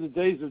back to the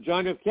days of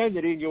John F.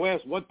 Kennedy and you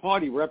asked what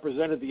party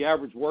represented the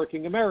average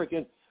working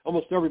American,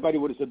 almost everybody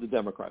would have said the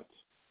Democrats.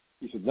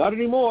 He said, not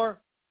anymore.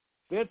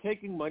 They're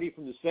taking money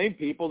from the same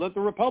people that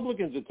the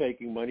Republicans are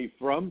taking money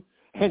from,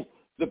 and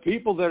the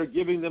people that are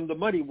giving them the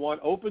money want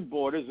open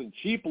borders and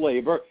cheap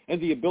labor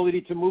and the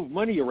ability to move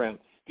money around.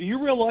 Do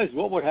you realize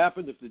what would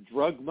happen if the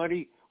drug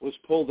money was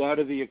pulled out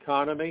of the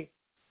economy?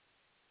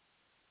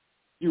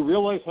 Do you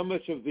realize how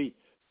much of the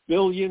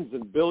billions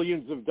and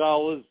billions of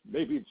dollars,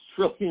 maybe it's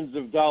trillions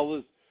of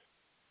dollars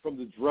from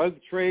the drug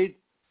trade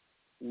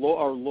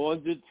are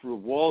laundered through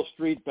Wall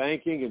Street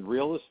banking and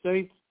real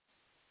estate?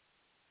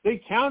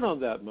 They count on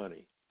that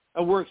money.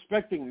 And we're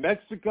expecting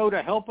Mexico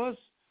to help us?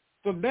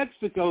 For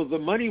Mexico, the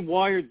money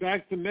wired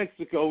back to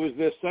Mexico is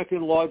their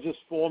second largest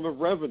form of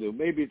revenue.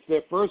 Maybe it's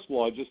their first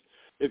largest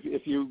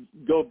if you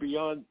go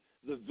beyond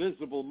the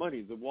visible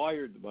money, the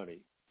wired money.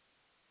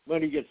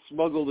 Money gets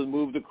smuggled and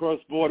moved across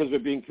borders or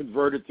being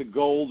converted to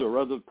gold or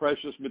other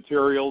precious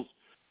materials.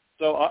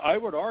 So I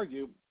would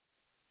argue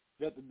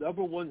that the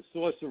number one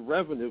source of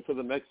revenue for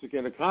the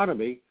Mexican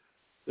economy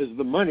is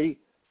the money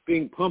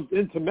being pumped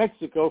into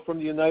Mexico from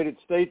the United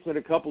States and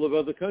a couple of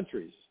other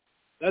countries.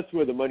 That's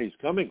where the money's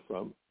coming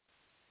from.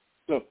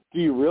 So do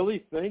you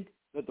really think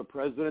that the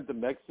president of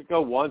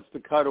Mexico wants to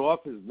cut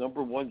off his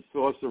number one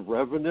source of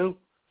revenue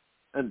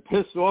and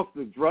piss off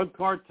the drug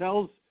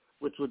cartels,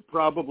 which would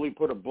probably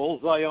put a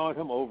bullseye on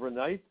him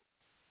overnight?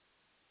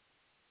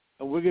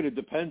 And we're going to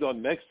depend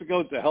on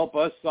Mexico to help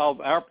us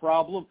solve our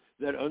problem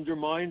that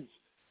undermines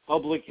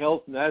public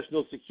health,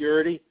 national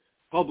security,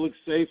 public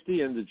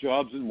safety, and the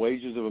jobs and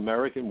wages of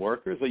American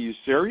workers? Are you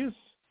serious?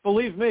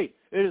 Believe me,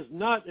 it is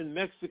not in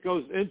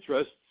Mexico's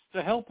interests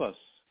to help us.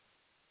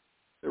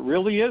 It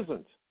really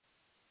isn't.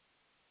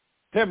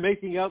 They're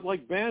making out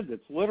like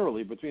bandits,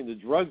 literally, between the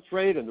drug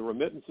trade and the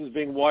remittances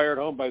being wired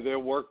home by their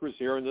workers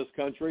here in this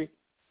country.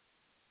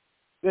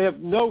 They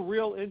have no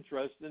real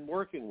interest in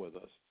working with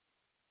us.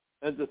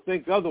 And to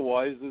think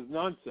otherwise is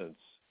nonsense.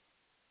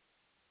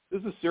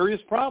 This is a serious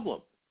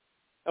problem.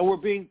 And we're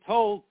being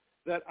told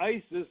that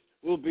ISIS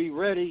will be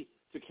ready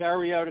to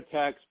carry out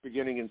attacks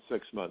beginning in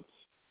 6 months.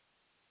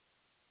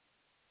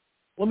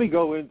 Let me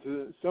go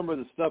into some of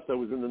the stuff that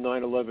was in the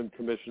 9/11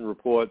 Commission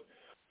report.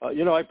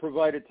 I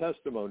provided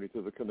testimony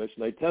to the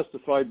commission. I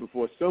testified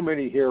before so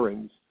many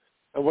hearings.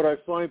 And what I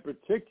find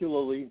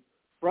particularly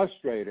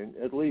frustrating,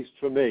 at least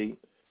for me,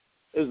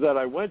 is that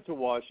I went to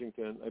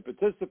Washington, I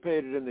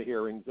participated in the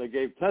hearings, I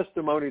gave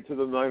testimony to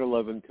the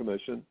 9/11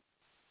 Commission,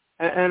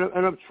 and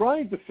I'm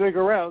trying to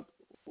figure out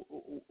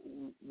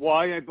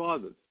why I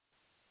bothered.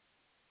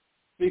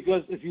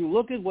 Because if you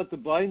look at what the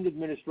Biden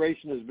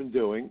administration has been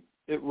doing,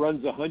 it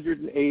runs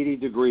 180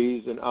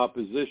 degrees in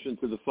opposition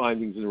to the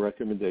findings and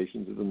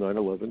recommendations of the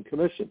 9/11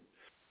 Commission.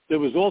 There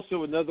was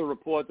also another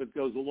report that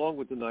goes along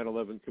with the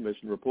 9/11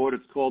 Commission report.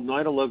 It's called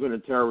 9/11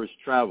 and Terrorist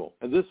Travel.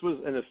 And this was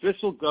an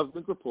official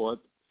government report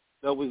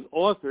that was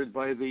authored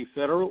by the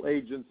federal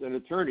agents and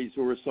attorneys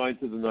who were assigned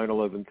to the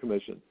 9/11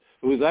 Commission.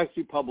 It was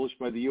actually published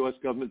by the U.S.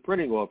 Government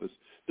Printing Office.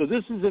 So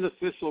this is an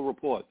official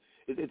report.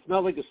 It's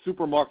not like a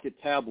supermarket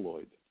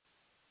tabloid.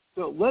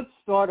 So let's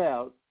start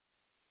out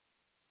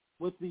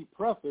with the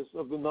preface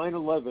of the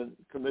 9/11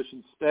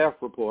 Commission staff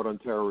report on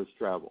terrorist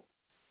travel.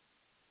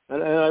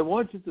 And I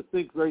want you to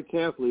think very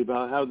carefully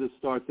about how this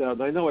starts out.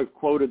 And I know I've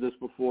quoted this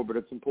before, but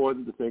it's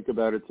important to think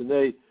about it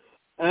today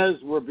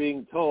as we're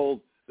being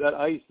told that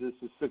ISIS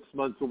is 6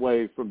 months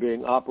away from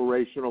being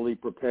operationally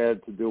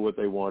prepared to do what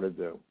they want to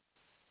do.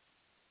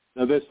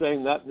 Now, they're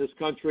saying that in this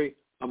country.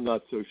 I'm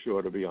not so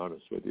sure, to be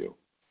honest with you.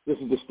 This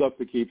is the stuff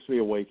that keeps me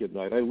awake at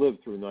night. I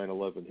lived through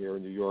 9/11 here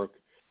in New York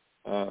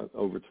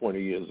over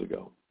 20 years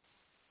ago.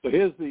 So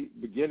here's the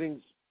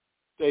beginning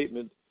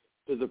statement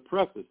to the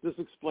preface. This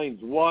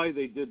explains why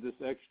they did this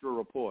extra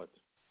report.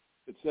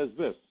 It says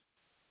this: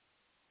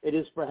 it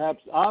is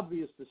perhaps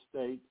obvious to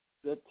state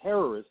that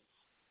terrorists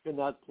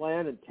cannot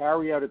plan and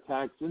carry out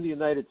attacks in the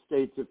United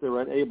States if they're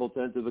unable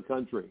to enter the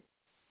country.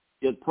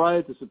 Yet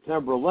prior to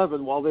September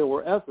 11, while there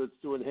were efforts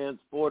to enhance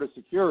border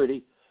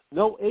security,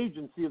 no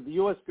agency of the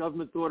U.S.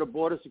 government thought of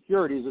border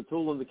security as a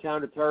tool in the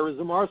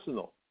counterterrorism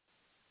arsenal.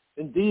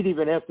 Indeed,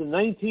 even after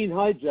 19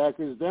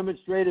 hijackers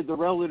demonstrated the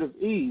relative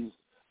ease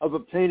of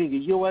obtaining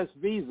a U.S.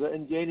 visa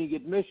and gaining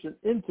admission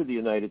into the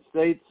United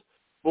States,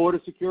 border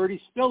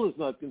security still is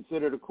not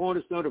considered a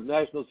cornerstone of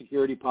national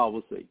security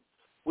policy.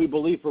 We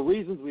believe, for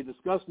reasons we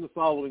discuss in the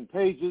following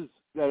pages,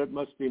 that it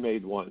must be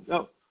made one.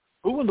 Now,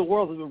 who in the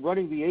world has been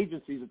running the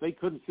agencies if they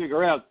couldn't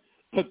figure out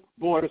that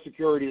border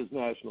security is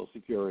national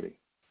security?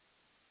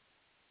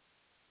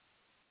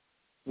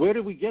 Where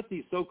do we get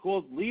these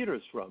so-called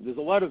leaders from? There's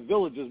a lot of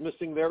villages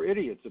missing their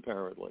idiots,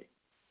 apparently.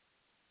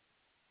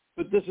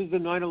 But this is the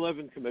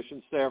 9/11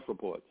 Commission staff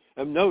report.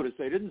 And notice,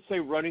 they didn't say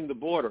running the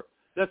border.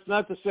 That's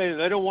not to say that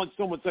they don't want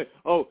someone to say,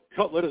 oh,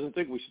 Cutler doesn't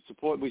think we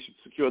should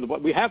secure the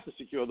border. We have to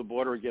secure the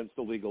border against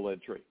illegal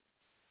entry.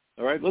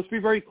 All right, let's be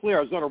very clear.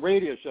 I was on a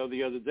radio show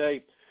the other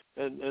day,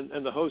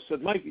 and the host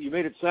said, Mike, you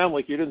made it sound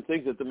like you didn't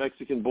think that the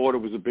Mexican border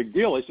was a big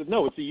deal. I said,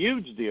 no, it's a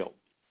huge deal.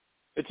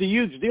 It's a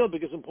huge deal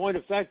because, in point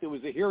of fact, there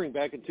was a hearing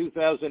back in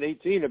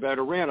 2018 about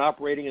Iran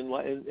operating in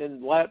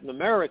Latin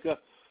America,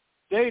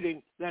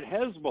 stating that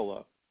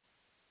Hezbollah,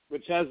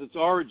 which has its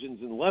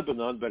origins in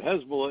Lebanon, but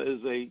Hezbollah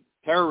is a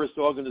terrorist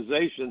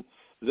organization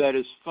that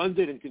is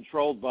funded and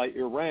controlled by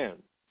Iran,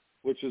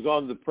 which is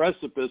on the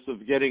precipice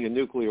of getting a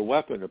nuclear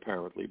weapon,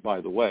 apparently,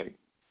 by the way.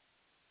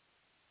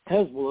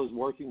 Hezbollah is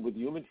working with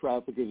human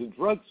traffickers and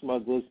drug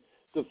smugglers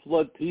to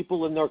flood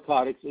people and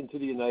narcotics into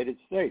the United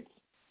States,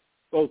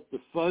 both to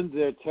fund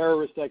their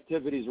terrorist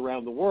activities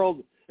around the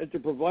world and to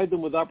provide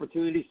them with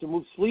opportunities to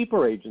move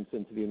sleeper agents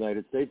into the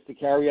United States to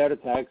carry out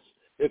attacks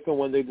if and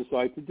when they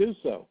decide to do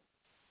so.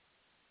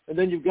 And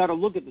then you've got to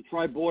look at the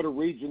tri-border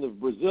region of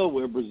Brazil,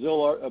 where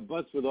Brazil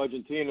abuts with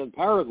Argentina and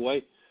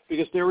Paraguay,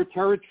 because there are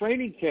terror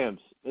training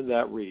camps in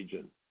that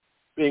region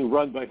being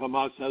run by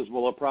Hamas,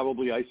 Hezbollah,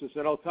 probably ISIS,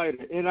 and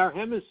Al-Qaeda in our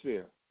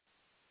hemisphere.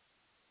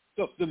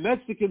 So the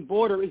Mexican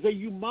border is a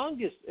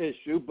humongous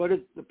issue, but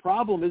the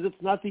problem is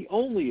it's not the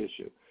only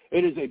issue.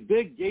 It is a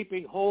big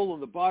gaping hole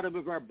in the bottom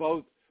of our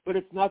boat, but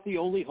it's not the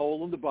only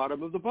hole in the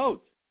bottom of the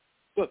boat.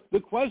 So the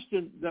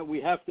question that we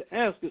have to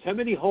ask is, how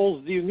many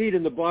holes do you need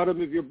in the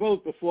bottom of your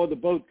boat before the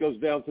boat goes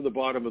down to the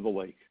bottom of the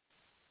lake?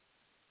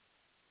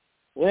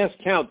 Last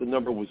count, the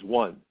number was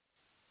 1.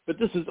 But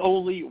this is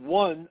only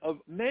one of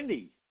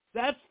many.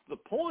 That's the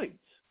point.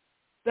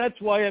 That's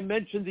why I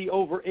mentioned the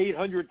over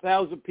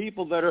 800,000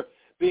 people that are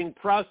being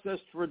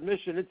processed for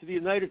admission into the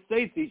United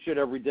States each and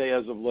every day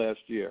as of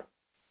last year.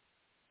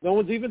 No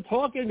one's even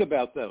talking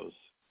about those.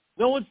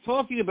 No one's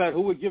talking about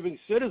who we're giving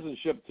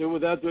citizenship to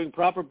without doing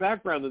proper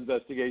background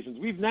investigations.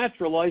 We've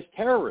naturalized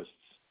terrorists.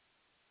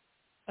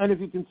 And if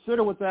you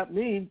consider what that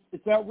means,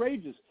 it's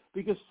outrageous,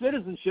 because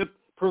citizenship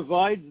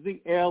provides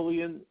the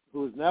alien,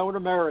 who is now an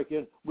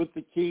American, with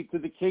the key to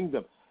the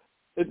kingdom.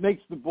 It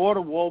makes the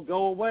border wall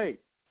go away.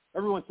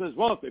 Everyone says,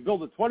 well, if they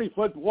build a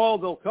 20-foot wall,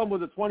 they'll come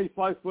with a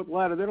 25-foot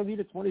ladder. They don't need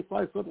a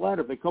 25-foot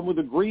ladder. If they come with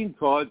a green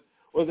card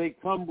or they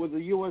come with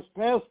a U.S.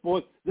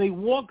 passport, they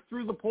walk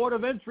through the port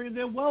of entry and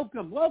they're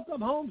welcome.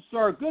 Welcome home,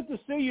 sir. Good to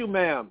see you,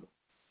 ma'am.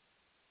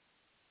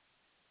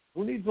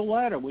 Who needs a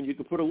ladder when you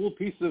can put a little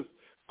piece of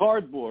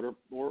cardboard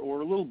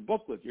or a little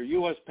booklet, your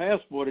U.S.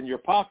 passport, in your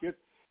pocket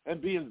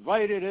and be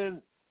invited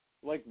in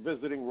like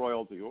visiting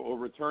royalty or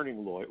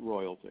returning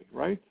royalty,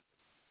 right?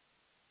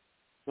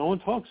 No one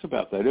talks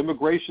about that.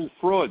 Immigration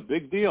fraud,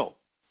 big deal,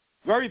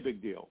 very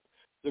big deal.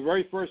 The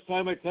very first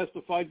time I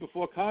testified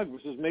before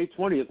Congress was May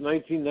 20th,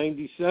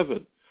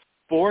 1997,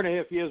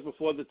 4.5 years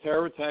before the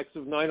terror attacks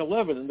of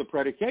 9/11. And the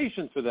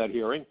predication for that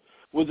hearing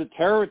were the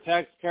terror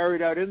attacks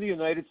carried out in the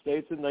United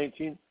States in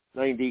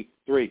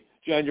 1993.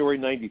 January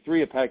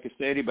 93, a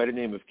Pakistani by the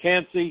name of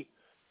Kansi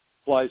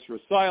applies for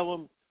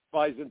asylum,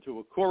 flies into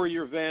a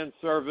courier van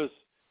service,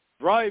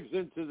 drives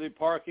into the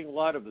parking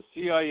lot of the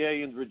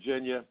CIA in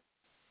Virginia.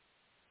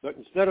 But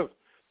instead of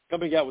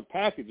coming out with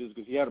packages,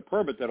 because he had a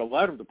permit that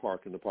allowed him to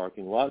park in the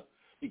parking lot,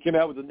 he came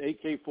out with an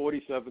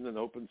AK-47 and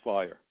opened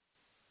fire.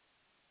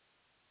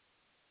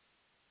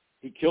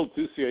 He killed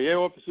 2 CIA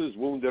officers,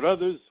 wounded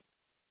others,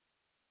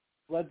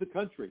 fled the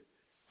country.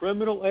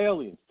 Criminal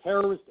aliens,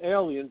 terrorist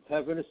aliens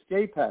have an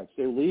escape hatch.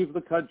 They leave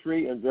the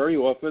country, and very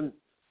often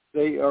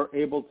they are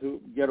able to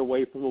get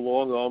away from the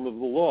long arm of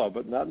the law,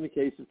 but not in the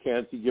case of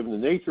Kansi. Given the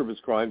nature of his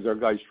crimes, our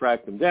guys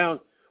tracked him down,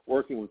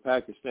 working with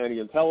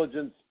Pakistani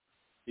intelligence.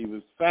 He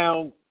was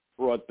found,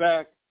 brought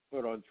back,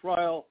 put on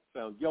trial,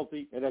 found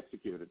guilty, and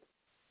executed.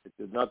 It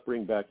did not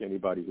bring back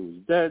anybody who was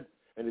dead,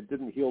 and it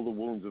didn't heal the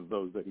wounds of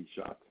those that he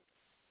shot.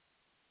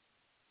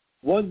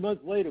 1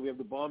 month later, we have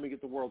the bombing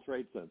at the World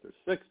Trade Center.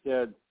 6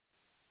 dead,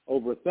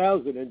 over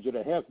 1,000 injured,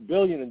 $500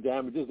 million in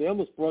damages. They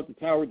almost brought the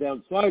tower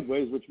down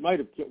sideways, which might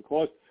have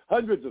cost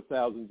hundreds of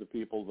thousands of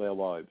people their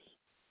lives.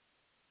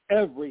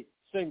 Every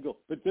single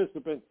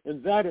participant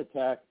in that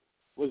attack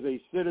was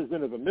a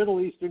citizen of a Middle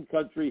Eastern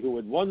country who,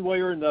 in one way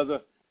or another,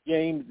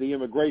 gamed the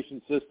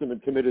immigration system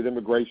and committed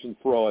immigration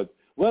fraud.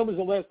 When was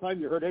the last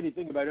time you heard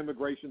anything about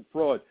immigration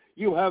fraud?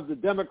 You have the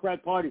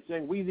Democrat Party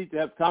saying we need to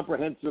have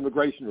comprehensive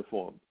immigration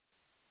reform.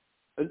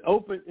 An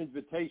open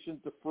invitation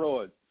to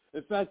fraud.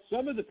 In fact,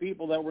 some of the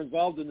people that were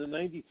involved in the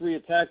 93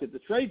 attack at the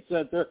Trade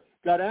Center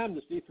got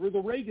amnesty through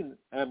the Reagan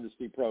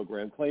amnesty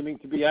program, claiming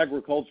to be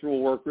agricultural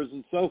workers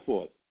and so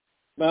forth.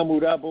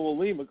 Mahmoud Abu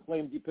Alima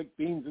claimed he picked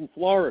beans in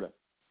Florida,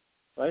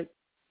 right?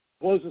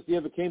 Closest he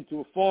ever came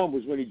to a farm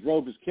was when he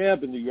drove his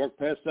cab in New York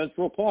past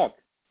Central Park.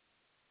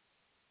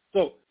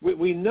 So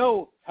we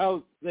know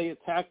how they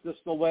attacked us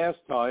the last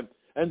time,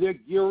 and they're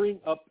gearing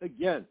up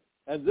again.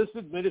 And this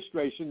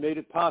administration made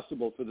it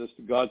possible for this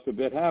to, God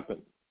forbid, happen.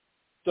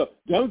 So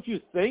don't you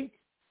think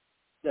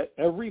that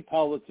every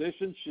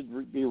politician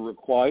should be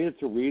required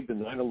to read the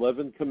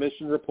 9/11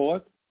 Commission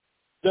report?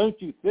 Don't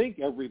you think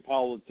every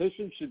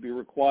politician should be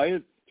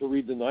required to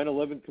read the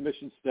 9/11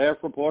 Commission staff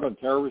report on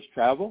terrorist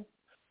travel?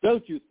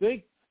 Don't you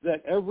think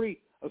that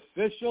every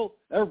official,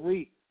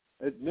 every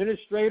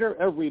administrator,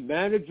 every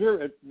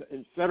manager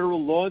in federal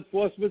law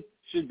enforcement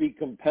should be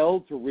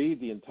compelled to read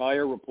the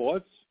entire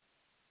reports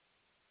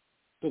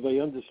so they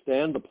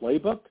understand the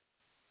playbook?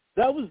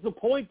 That was the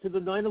point to the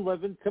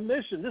 9/11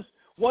 Commission. This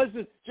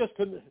wasn't just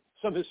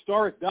some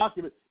historic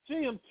document.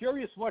 Gee, I'm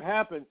curious what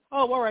happened.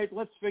 Oh, all right,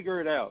 let's figure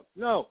it out.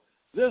 No,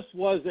 this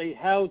was a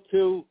how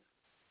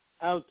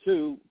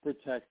to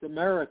protect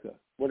America.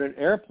 When an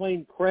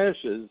airplane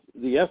crashes,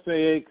 the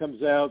FAA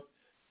comes out,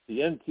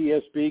 the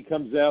NTSB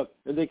comes out,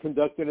 and they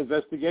conduct an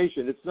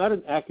investigation. It's not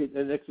an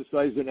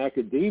exercise in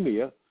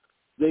academia.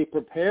 They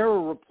prepare a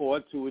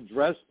report to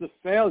address the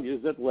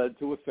failures that led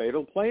to a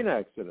fatal plane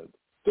accident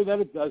so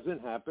that it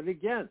doesn't happen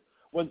again.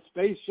 When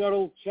Space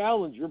Shuttle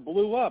Challenger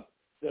blew up,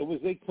 there was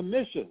a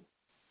commission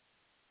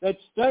that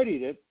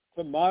studied it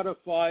to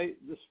modify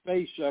the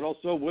space shuttle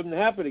so it wouldn't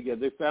happen again.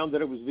 They found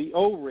that it was the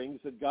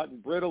O-rings had gotten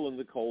brittle in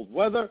the cold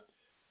weather,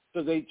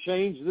 so they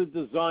changed the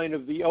design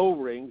of the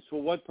O-rings.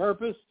 For what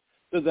purpose?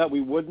 So that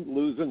we wouldn't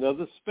lose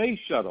another space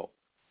shuttle.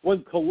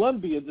 When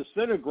Columbia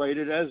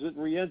disintegrated as it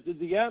re-entered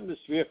the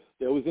atmosphere,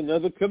 there was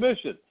another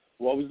commission.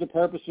 What was the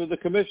purpose of the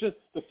commission?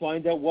 To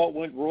find out what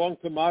went wrong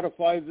to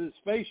modify the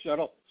space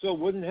shuttle so it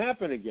wouldn't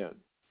happen again.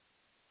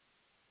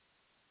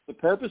 The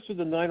purpose of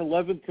the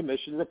 9/11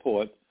 Commission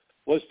report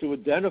was to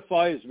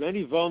identify as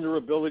many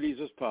vulnerabilities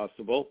as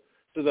possible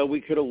so that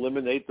we could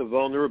eliminate the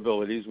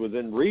vulnerabilities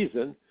within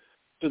reason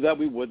so that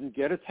we wouldn't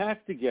get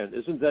attacked again.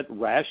 Isn't that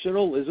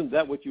rational? Isn't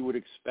that what you would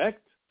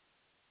expect?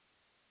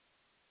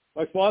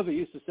 My father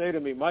used to say to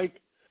me,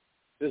 Mike,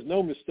 there's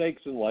no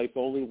mistakes in life,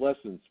 only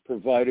lessons,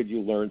 provided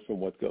you learn from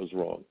what goes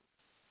wrong.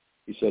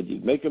 He said, you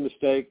make a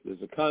mistake,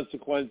 there's a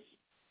consequence,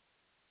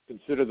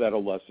 consider that a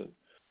lesson.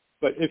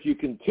 But if you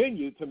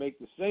continue to make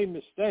the same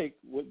mistake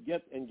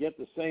get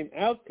the same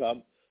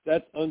outcome,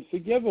 that's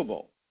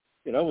unforgivable.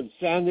 You know,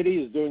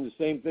 insanity is doing the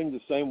same thing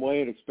the same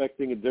way and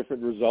expecting a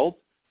different result.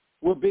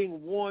 We're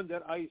being warned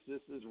that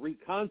ISIS is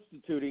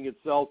reconstituting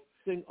itself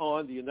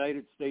on the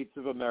United States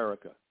of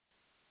America.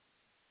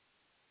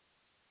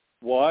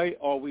 Why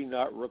are we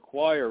not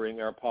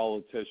requiring our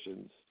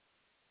politicians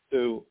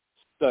to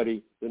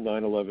study the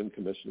 9/11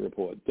 Commission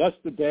report? Dust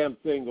the damn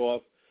thing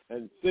off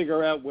and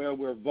figure out where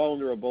we're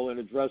vulnerable and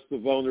address the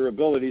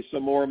vulnerabilities so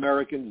more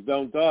Americans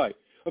don't die.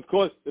 Of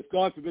course, if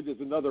God forbid there's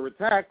another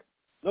attack,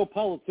 no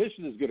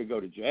politician is going to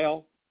go to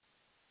jail.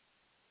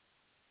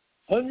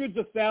 Hundreds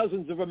of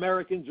thousands of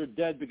Americans are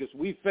dead because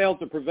we failed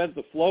to prevent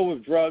the flow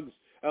of drugs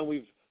and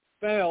we've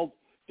failed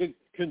to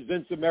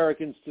convince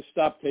Americans to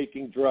stop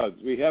taking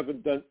drugs. We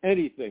haven't done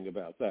anything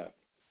about that.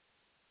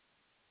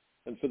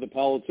 And for the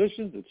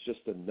politicians, it's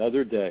just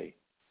another day.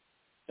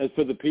 And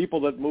for the people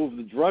that move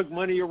the drug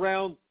money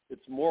around,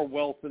 it's more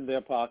wealth in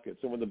their pockets.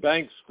 And when the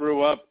banks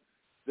screw up,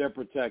 they're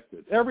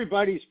protected.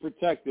 Everybody's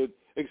protected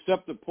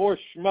except the poor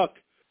schmuck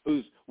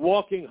who's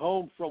walking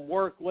home from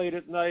work late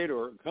at night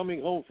or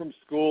coming home from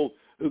school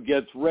who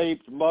gets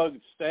raped,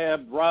 mugged,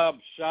 stabbed,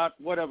 robbed, shot,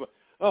 whatever.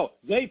 Oh,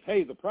 they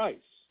pay the price.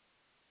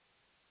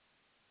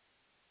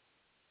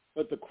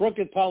 But the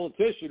crooked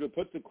politician who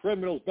put the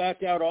criminals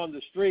back out on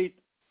the street,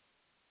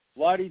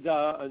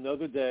 la-di-da,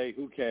 another day,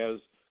 who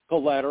cares,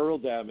 collateral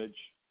damage.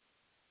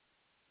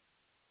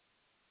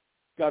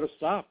 Got to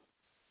stop.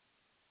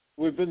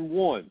 We've been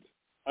warned.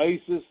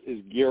 ISIS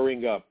is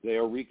gearing up. They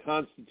are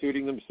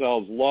reconstituting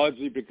themselves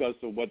largely because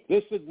of what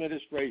this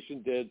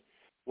administration did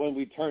when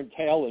we turned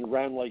tail and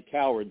ran like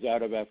cowards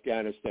out of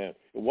Afghanistan.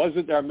 It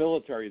wasn't our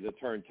military that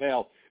turned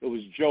tail. It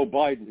was Joe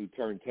Biden who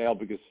turned tail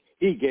because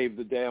he gave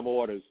the damn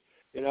orders.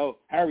 You know,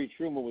 Harry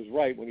Truman was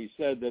right when he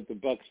said that the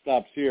buck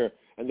stops here,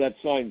 and that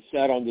sign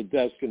sat on the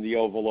desk in the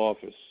Oval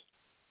Office.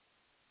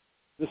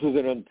 This is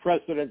an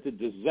unprecedented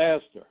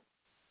disaster.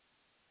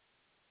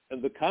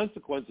 And the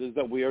consequence is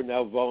that we are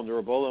now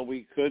vulnerable and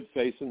we could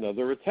face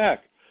another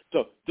attack.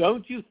 So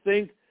don't you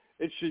think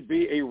it should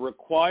be a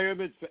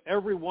requirement for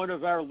every one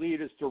of our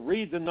leaders to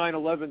read the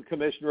 9/11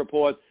 Commission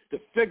report, to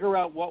figure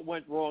out what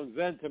went wrong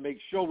then, to make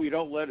sure we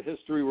don't let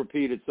history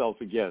repeat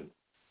itself again?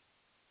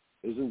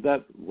 Isn't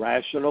that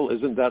rational?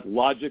 Isn't that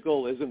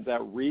logical? Isn't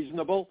that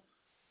reasonable?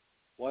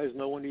 Why is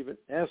no one even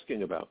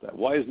asking about that?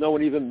 Why is no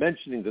one even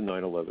mentioning the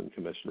 9/11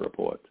 Commission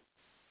report?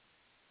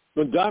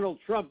 When Donald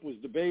Trump was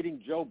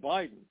debating Joe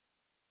Biden,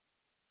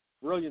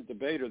 brilliant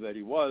debater that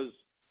he was,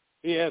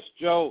 he asked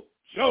Joe,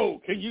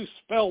 can you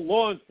spell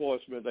law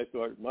enforcement? I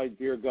thought, my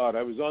dear God,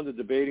 I was on the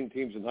debating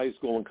teams in high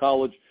school and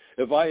college.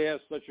 If I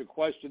asked such a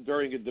question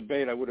during a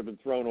debate, I would have been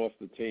thrown off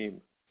the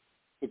team.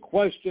 The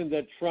question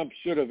that Trump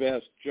should have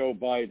asked Joe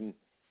Biden,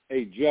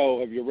 hey, Joe,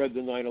 have you read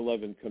the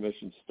 9/11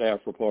 Commission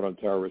staff report on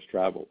terrorist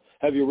travel?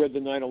 Have you read the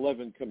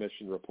 9/11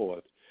 Commission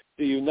report?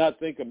 Do you not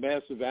think a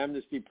massive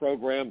amnesty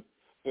program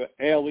for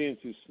aliens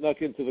who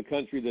snuck into the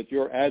country that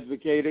you're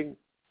advocating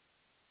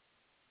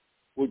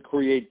would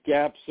create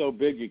gaps so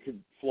big you could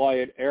fly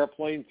an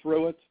airplane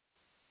through it.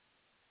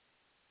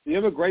 The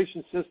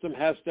immigration system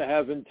has to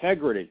have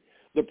integrity.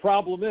 The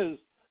problem is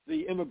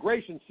the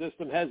immigration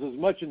system has as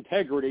much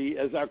integrity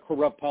as our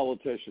corrupt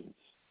politicians.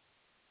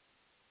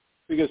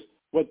 Because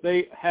what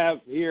they have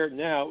here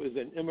now is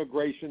an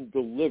immigration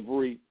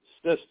delivery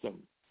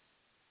system.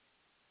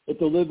 It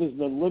delivers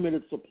an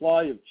unlimited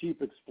supply of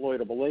cheap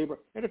exploitable labor,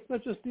 and it's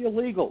not just the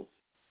illegals.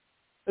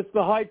 It's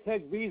the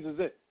high-tech visas.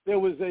 There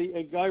was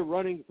a guy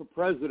running for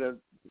president.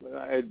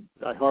 I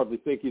hardly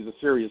think he's a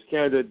serious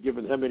candidate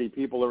given how many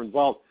people are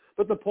involved.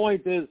 But the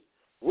point is,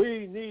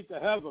 we need to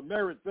have a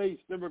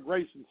merit-based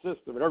immigration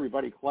system, and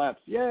everybody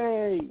claps.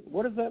 Yay!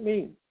 What does that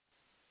mean?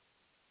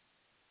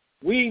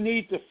 We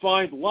need to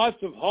find lots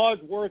of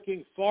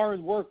hard-working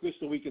foreign workers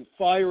so we can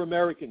fire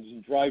Americans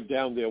and drive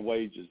down their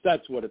wages.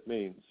 That's what it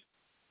means.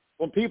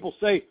 When people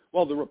say,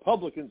 well, the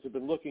Republicans have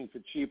been looking for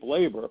cheap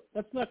labor,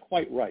 that's not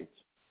quite right.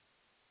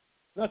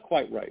 Not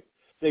quite right.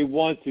 They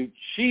want to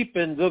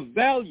cheapen the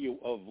value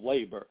of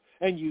labor,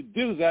 and you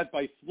do that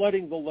by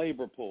flooding the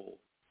labor pool.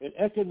 In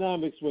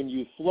economics, when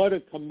you flood a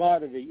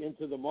commodity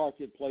into the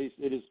marketplace,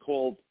 it is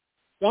called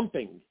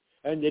dumping,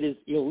 and it is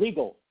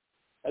illegal.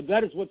 And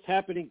that is what's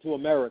happening to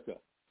America.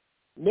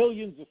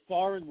 Millions of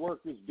foreign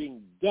workers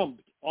being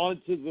dumped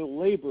onto the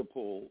labor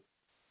pool.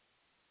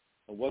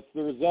 And what's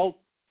the result?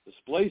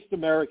 Displaced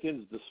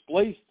Americans,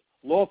 displaced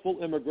lawful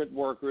immigrant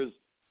workers,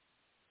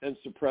 and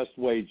suppressed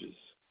wages.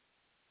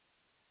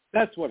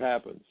 That's what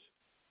happens.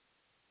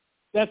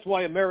 That's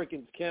why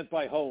Americans can't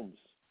buy homes.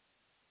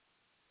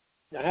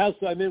 The house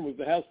I'm in was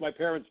the house my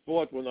parents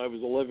bought when I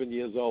was 11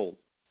 years old.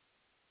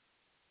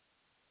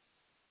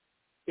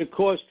 It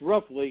cost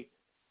roughly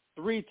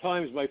 3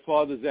 times my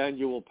father's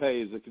annual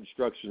pay as a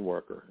construction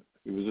worker.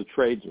 He was a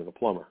tradesman, a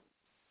plumber.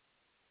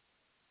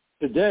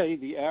 Today,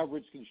 the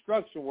average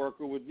construction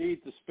worker would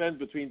need to spend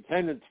between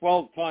 10 and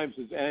 12 times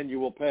his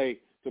annual pay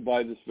to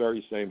buy this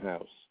very same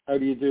house. How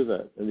do you do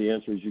that? And the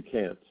answer is you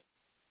can't.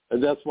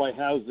 And that's why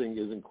housing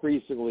is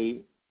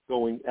increasingly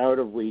going out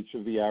of reach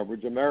of the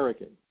average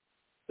American.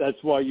 That's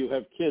why you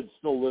have kids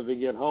still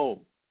living at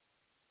home.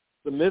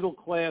 The middle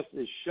class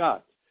is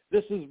shot.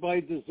 This is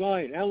by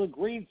design. Alan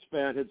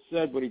Greenspan had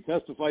said when he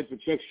testified for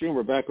Chuck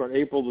Schumer back on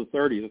April the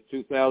 30th,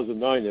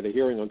 2009 at a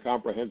hearing on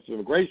comprehensive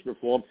immigration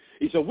reform,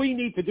 he said, we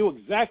need to do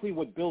exactly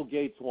what Bill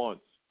Gates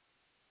wants.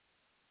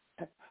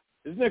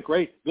 Isn't that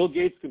great? Bill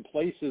Gates can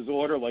place his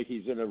order like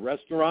he's in a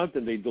restaurant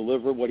and they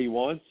deliver what he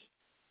wants.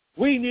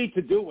 We need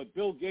to do what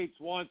Bill Gates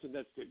wants, and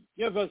that's to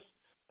give us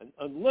an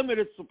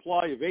unlimited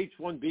supply of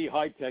H-1B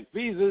high-tech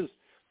visas,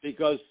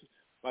 because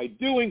by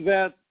doing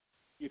that,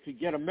 you could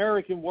get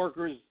American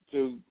workers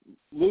to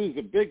lose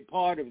a big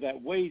part of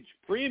that wage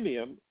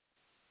premium.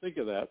 Think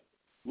of that,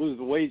 lose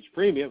the wage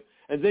premium,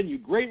 and then you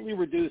greatly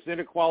reduce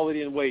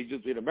inequality in wages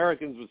between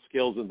Americans with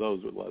skills and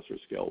those with lesser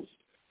skills.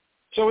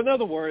 So in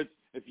other words,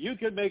 if you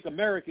can make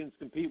Americans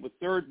compete with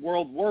third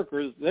world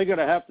workers, they're going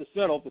to have to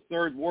settle for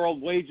third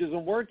world wages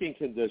and working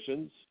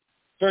conditions,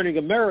 turning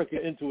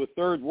America into a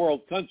third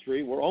world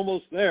country. We're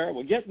almost there.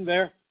 We're getting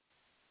there.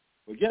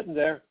 We're getting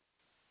there.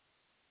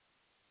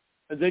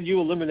 And then you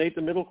eliminate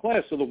the middle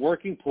class, so the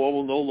working poor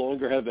will no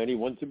longer have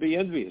anyone to be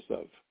envious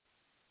of.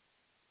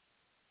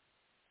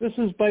 This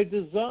is by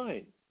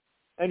design.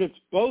 And it's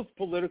both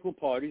political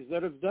parties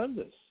that have done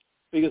this,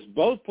 because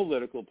both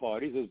political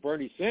parties, as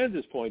Bernie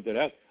Sanders pointed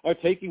out, are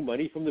taking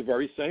money from the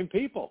very same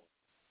people.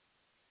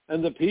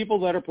 And the people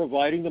that are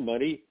providing the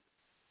money,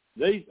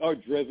 they are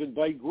driven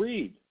by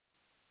greed.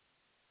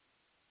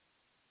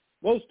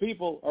 Most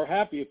people are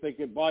happy if they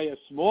can buy a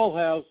small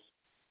house,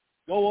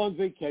 go on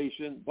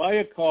vacation, buy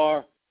a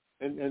car,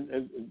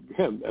 and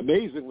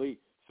amazingly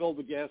fill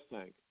the gas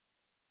tank.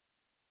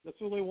 That's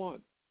what they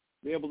want.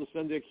 Be able to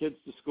send their kids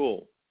to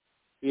school,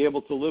 be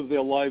able to live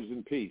their lives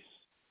in peace.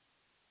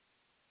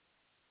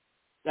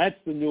 That's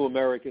the new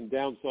American,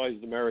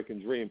 downsized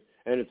American dream,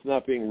 and it's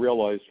not being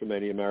realized for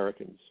many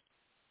Americans.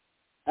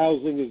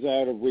 Housing is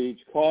out of reach.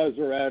 Cars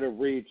are out of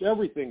reach.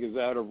 Everything is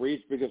out of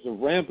reach because of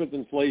rampant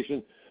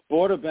inflation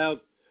brought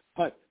about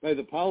by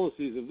the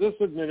policies of this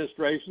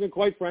administration and,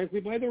 quite frankly,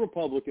 by the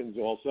Republicans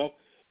also.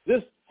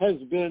 This has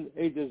been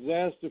a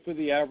disaster for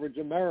the average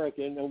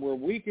American, and we're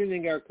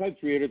weakening our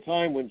country at a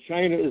time when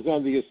China is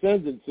on the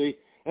ascendancy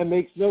and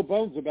makes no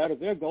bones about it.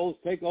 Their goal is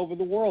to take over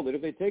the world. And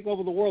if they take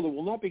over the world, it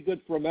will not be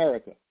good for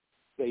America.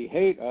 They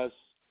hate us.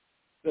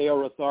 They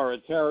are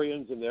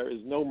authoritarians, and there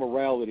is no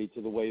morality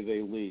to the way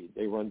they lead.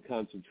 They run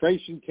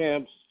concentration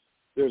camps.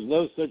 There's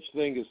no such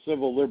thing as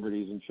civil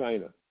liberties in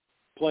China.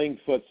 Playing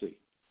footsie.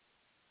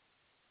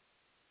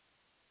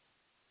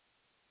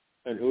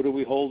 And who do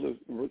we hold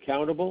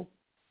accountable?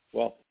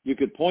 Well, you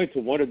could point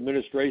to one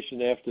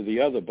administration after the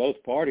other,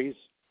 both parties,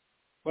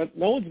 but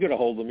no one's going to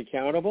hold them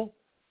accountable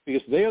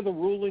because they are the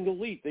ruling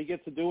elite. They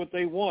get to do what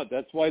they want.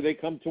 That's why they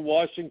come to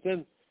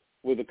Washington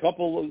with a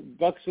couple of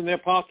bucks in their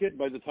pocket.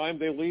 By the time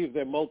they leave,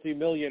 they're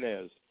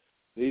multimillionaires.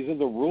 These are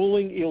the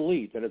ruling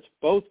elite, and it's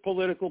both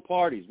political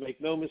parties.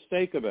 Make no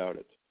mistake about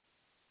it.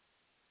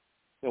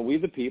 And we,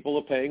 the people,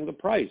 are paying the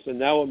price. And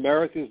now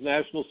America's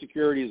national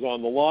security is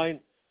on the line.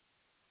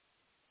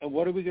 And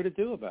what are we going to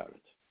do about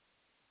it?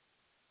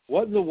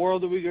 What in the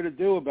world are we going to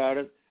do about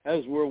it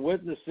as we're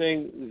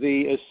witnessing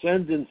the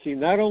ascendancy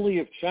not only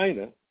of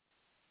China,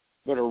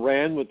 but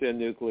Iran with their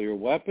nuclear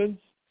weapons,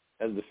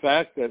 and the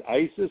fact that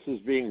ISIS is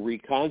being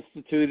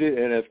reconstituted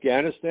in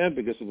Afghanistan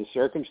because of the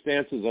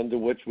circumstances under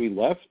which we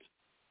left?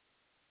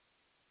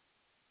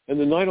 And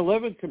the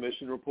 9/11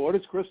 Commission report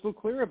is crystal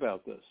clear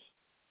about this.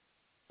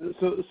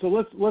 So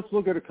let's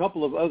look at a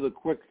couple of other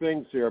quick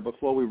things here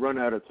before we run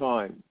out of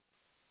time.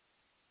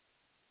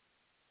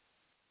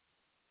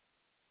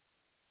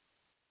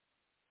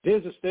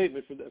 Here's a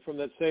statement from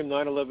that same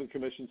 9/11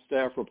 Commission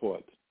staff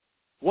report.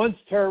 Once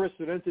terrorists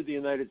had entered the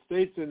United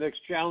States, their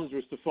next challenge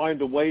was to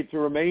find a way to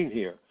remain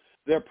here.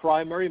 Their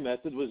primary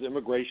method was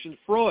immigration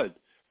fraud.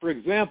 For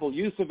example,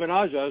 Yusuf and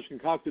Ajaj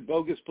concocted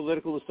bogus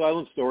political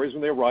asylum stories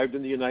when they arrived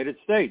in the United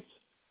States.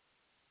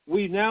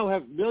 We now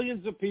have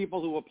millions of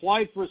people who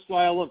applied for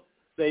asylum.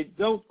 They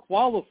don't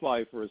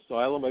qualify for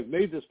asylum. I've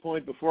made this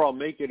point before. I'll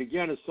make it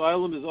again.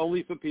 Asylum is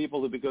only for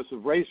people who, because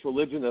of race,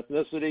 religion,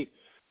 ethnicity,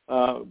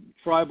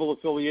 tribal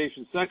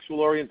affiliation, sexual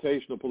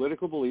orientation, or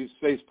political beliefs,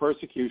 face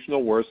persecution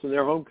or worse in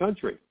their home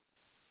country.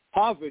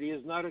 Poverty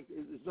is not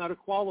a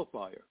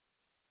qualifier.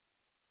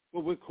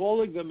 But we're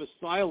calling them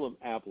asylum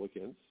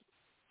applicants,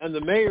 and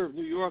the mayor of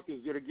New York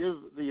is going to give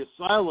the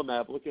asylum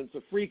applicants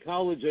a free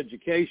college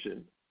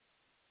education.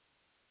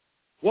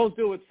 Won't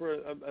do it for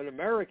an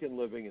American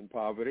living in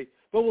poverty,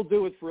 but will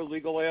do it for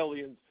illegal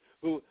aliens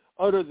who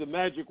utter the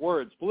magic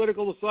words,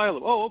 political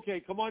asylum. Oh,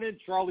 okay, come on in,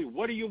 Charlie.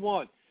 What do you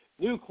want?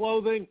 New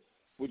clothing?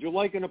 Would you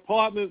like an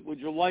apartment? Would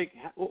you like...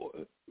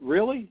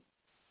 Really?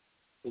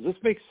 Does this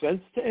make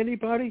sense to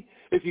anybody?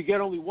 If you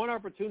get only one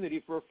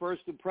opportunity for a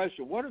first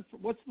impression, what's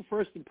the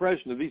first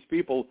impression of these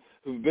people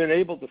who've been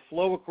able to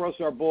flow across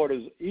our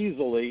borders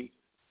easily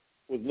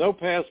with no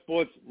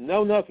passports,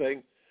 no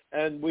nothing,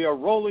 and we are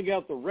rolling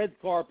out the red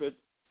carpet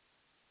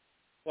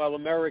while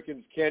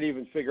Americans can't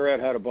even figure out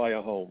how to buy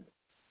a home?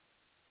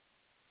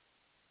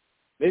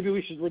 Maybe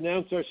we should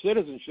renounce our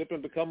citizenship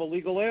and become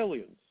illegal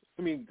aliens.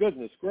 I mean,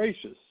 goodness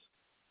gracious.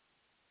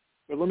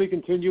 But let me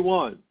continue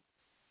on.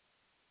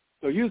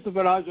 So Yusuf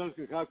and Ajaz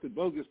concocted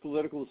bogus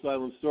political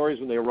asylum stories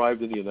when they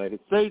arrived in the United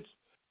States.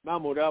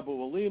 Mahmoud Abu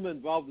Alima,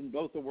 involved in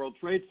both the World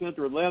Trade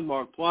Center and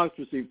landmark plots,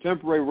 received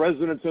temporary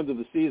residence under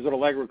the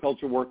seasonal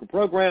agriculture worker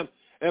program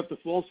after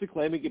falsely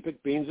claiming he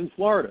picked beans in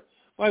Florida.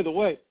 By the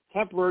way,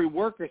 temporary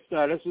worker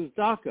status is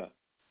DACA.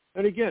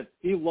 And again,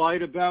 he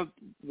lied about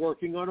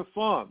working on a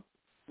farm.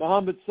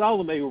 Mohammed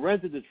Salome, who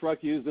rented the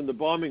truck used in the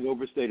bombing,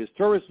 overstayed his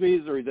tourist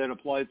visa. He then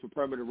applied for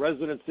permanent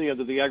residency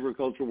under the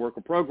agriculture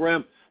worker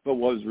program, but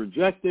was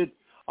rejected.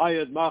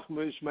 Ayad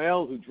Mahmoud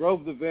Ismail, who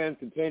drove the van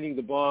containing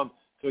the bomb,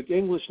 took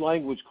English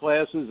language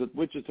classes at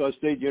Wichita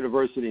State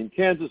University in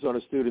Kansas on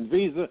a student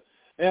visa,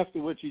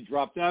 after which he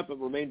dropped out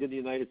but remained in the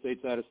United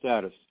States out of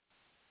status.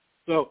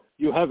 So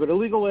you have an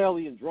illegal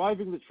alien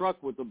driving the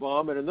truck with the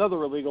bomb and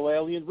another illegal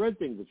alien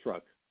renting the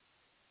truck.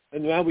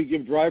 And now we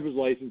give driver's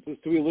licenses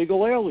to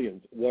illegal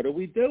aliens. What are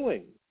we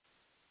doing?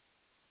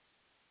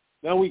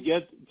 Now we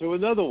get to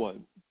another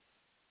one.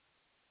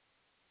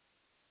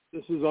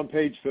 This is on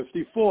page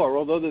 54.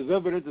 Although there's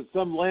evidence that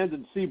some land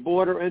and sea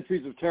border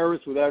entries of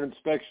terrorists without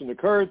inspection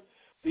occurred,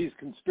 these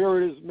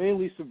conspirators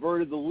mainly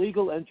subverted the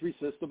legal entry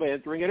system by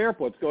entering at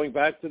airports, going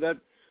back to that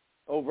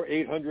over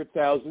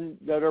 800,000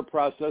 that are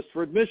processed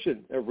for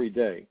admission every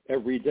day,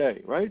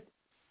 right?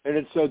 And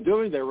in so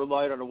doing, they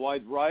relied on a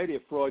wide variety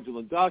of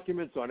fraudulent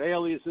documents, on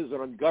aliases, and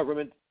on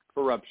government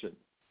corruption.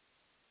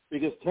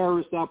 Because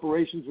terrorist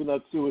operations were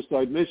not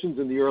suicide missions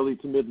in the early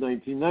to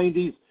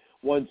mid-1990s,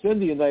 once in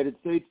the United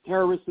States,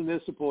 terrorists and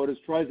their supporters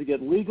tried to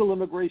get legal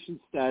immigration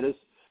status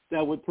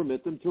that would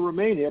permit them to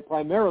remain here,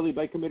 primarily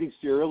by committing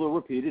serial or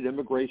repeated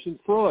immigration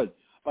fraud,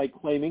 by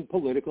claiming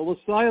political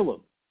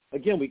asylum.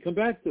 Again, we come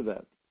back to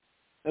that.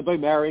 And by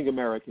marrying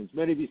Americans.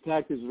 Many of these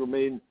tactics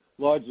remain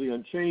largely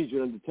unchanged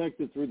and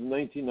undetected through the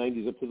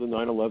 1990s up to the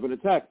 9/11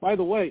 attack. By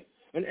the way,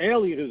 an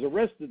alien who's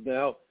arrested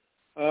now,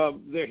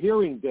 their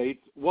hearing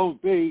dates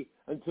won't be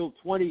until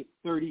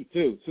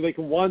 2032, so they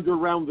can wander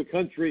around the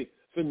country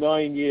for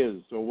 9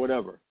 years or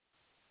whatever.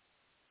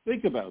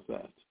 Think about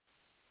that.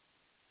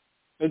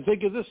 And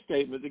think of this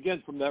statement,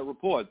 again, from that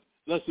report.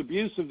 Less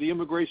abuse of the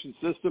immigration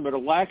system and a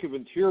lack of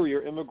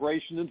interior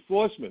immigration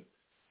enforcement.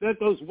 That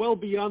goes well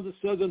beyond the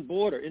southern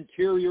border,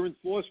 interior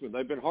enforcement.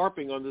 I've been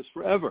harping on this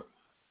forever.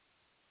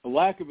 A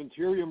lack of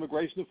interior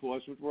immigration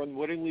enforcement. We're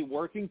unwittingly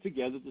working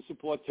together to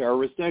support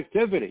terrorist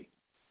activity.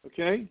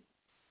 Okay?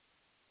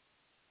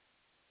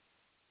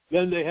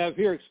 Then they have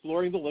here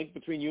exploring the link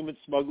between human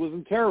smugglers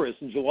and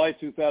terrorists. In July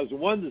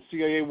 2001, the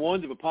CIA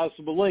warned of a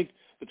possible link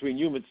between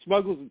human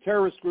smugglers and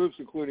terrorist groups,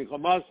 including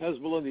Hamas,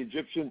 Hezbollah, and the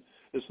Egyptian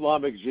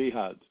Islamic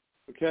Jihad.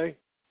 Okay?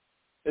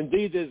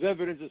 Indeed, there's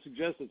evidence to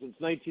suggest that since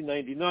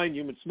 1999,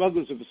 human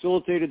smugglers have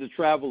facilitated the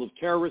travel of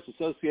terrorists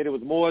associated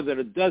with more than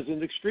a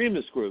dozen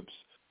extremist groups.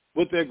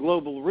 With their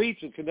global reach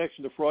and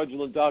connection to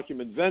fraudulent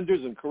document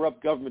vendors and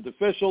corrupt government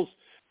officials,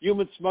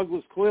 Human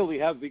smugglers clearly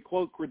have the,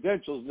 quote,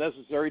 credentials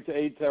necessary to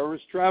aid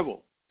terrorist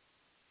travel.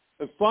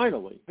 And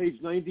finally, page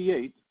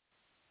 98,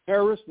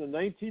 terrorists in the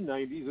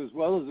 1990s, as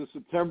well as the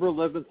September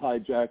 11th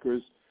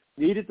hijackers,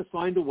 needed to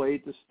find a way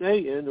to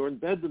stay in or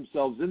embed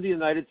themselves in the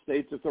United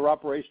States if their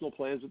operational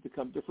plans were to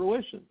come to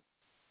fruition.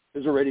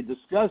 As already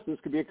discussed, this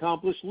could be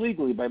accomplished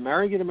legally by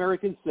marrying an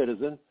American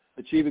citizen,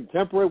 achieving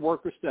temporary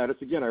worker status.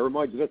 Again, I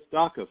remind you, that's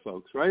DACA,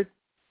 folks, right?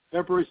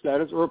 Temporary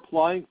status, or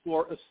applying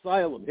for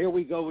asylum. Here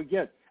we go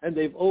again. And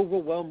they've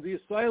overwhelmed the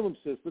asylum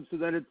system so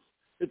that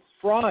it's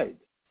fried.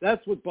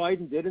 That's what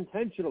Biden did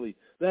intentionally.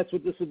 That's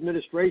what this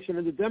administration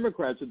and the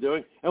Democrats are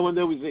doing. And when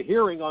there was a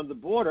hearing on the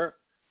border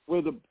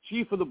where the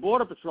chief of the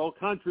Border Patrol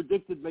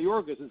contradicted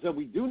Mayorkas and said,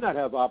 we do not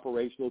have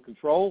operational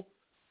control,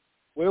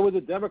 where were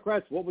the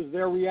Democrats? What was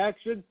their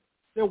reaction?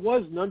 There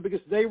was none because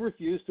they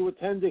refused to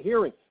attend the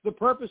hearing. The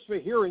purpose for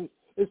hearings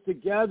is to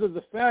gather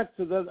the facts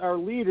so that our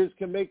leaders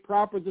can make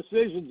proper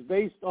decisions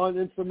based on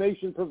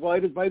information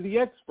provided by the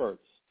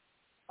experts.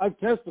 I've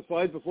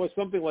testified before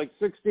something like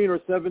 16 or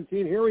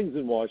 17 hearings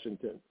in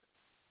Washington.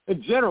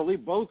 And generally,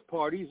 both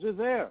parties are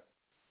there.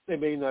 They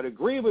may not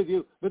agree with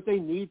you, but they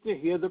need to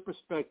hear the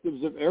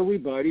perspectives of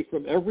everybody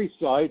from every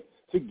side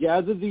to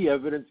gather the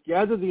evidence,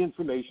 gather the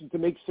information to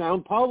make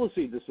sound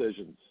policy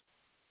decisions.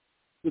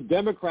 The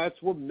Democrats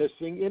were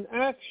missing in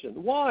action.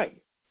 Why?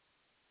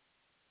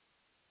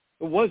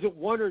 It wasn't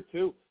one or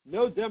two.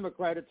 No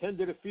Democrat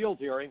attended a field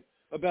hearing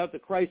about the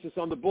crisis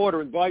on the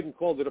border, and Biden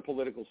called it a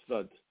political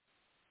stunt.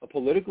 A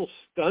political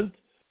stunt?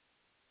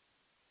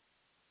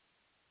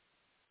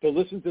 To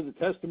listen to the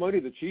testimony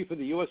of the chief of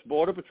the U.S.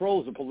 Border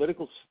Patrol is a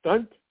political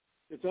stunt?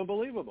 It's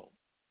unbelievable.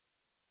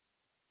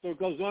 So it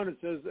goes on and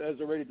says, as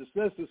already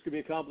discussed, this can be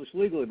accomplished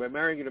legally by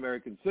marrying an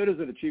American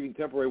citizen, achieving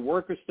temporary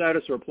worker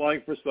status, or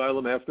applying for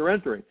asylum after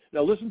entering.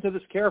 Now listen to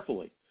this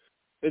carefully.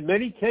 In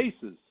many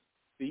cases,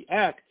 the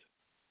act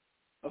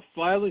of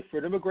filing for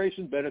an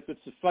immigration benefit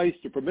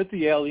sufficed to permit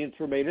the alien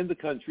to remain in the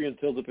country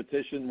until the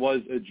petition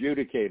was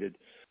adjudicated.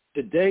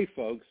 Today,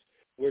 folks,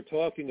 we're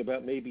talking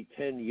about maybe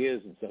 10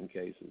 years in some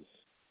cases.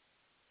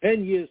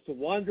 10 years to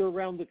wander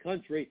around the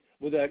country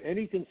without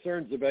any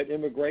concerns about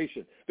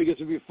immigration. Because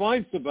if you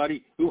find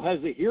somebody who has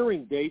a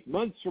hearing date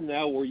months from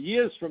now or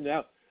years from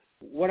now,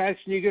 what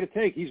action are you going to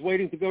take? He's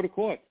waiting to go to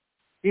court.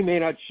 He may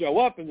not show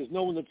up, and there's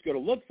no one that's going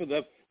to look for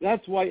them.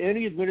 That's why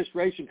any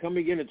administration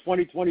coming in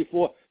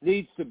 2024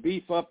 needs to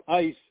beef up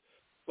ICE.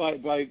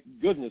 By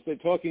goodness, they're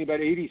talking about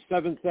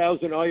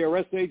 87,000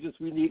 IRS agents.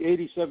 We need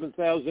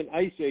 87,000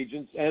 ICE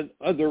agents and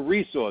other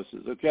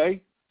resources,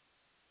 okay?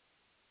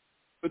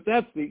 But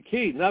that's the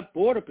key, not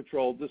Border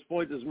Patrol at this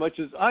point as much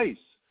as ICE.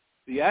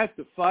 The act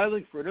of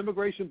filing for an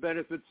immigration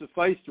benefit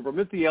sufficed to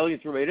permit the alien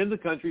to remain in the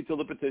country until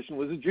the petition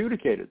was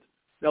adjudicated.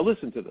 Now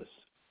listen to this.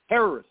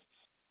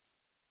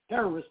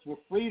 Terrorists were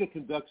free to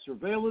conduct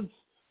surveillance,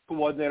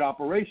 coordinate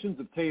operations,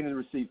 obtain and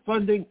receive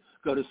funding,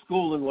 go to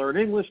school and learn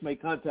English,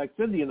 make contacts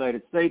in the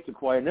United States,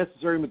 acquire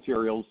necessary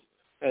materials,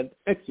 and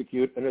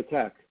execute an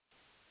attack.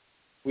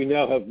 We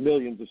now have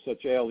millions of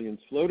such aliens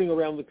floating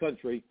around the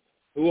country.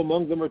 Who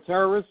among them are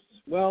terrorists?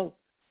 Well,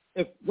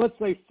 if, let's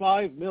say,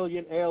 5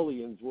 million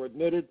aliens were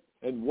admitted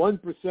and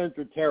 1%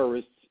 are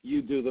terrorists,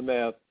 you do the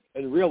math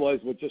and realize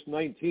what just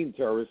 19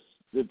 terrorists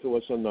did to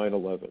us on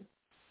 9/11.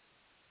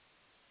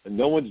 And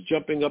no one's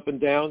jumping up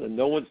and down, and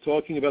no one's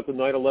talking about the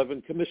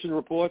 9/11 Commission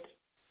report.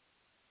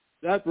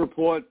 That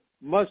report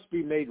must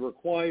be made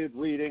required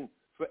reading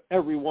for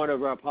every one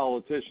of our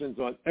politicians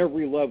on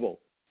every level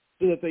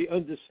so that they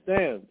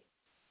understand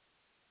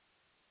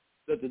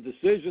that the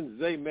decisions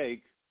they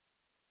make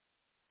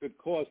could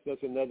cost us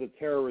another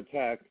terror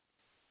attack,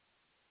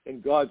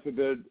 and God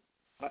forbid,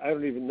 I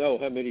don't even know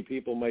how many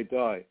people might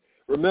die.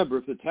 Remember,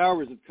 if the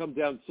towers had come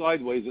down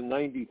sideways in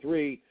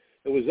 93,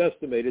 it was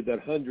estimated that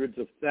hundreds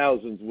of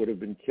thousands would have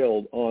been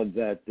killed on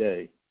that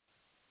day.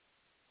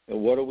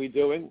 And what are we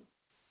doing?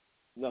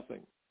 Nothing.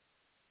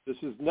 This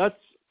is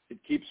nuts.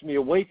 It keeps me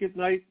awake at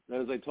night.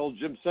 And as I told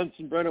Jim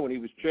Sensenbrenner when he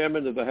was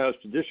chairman of the House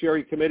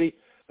Judiciary Committee,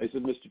 I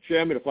said, Mr.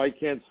 Chairman, if I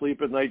can't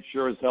sleep at night,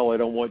 sure as hell I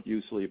don't want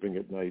you sleeping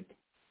at night.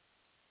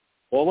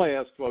 All I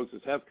ask, folks,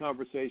 is have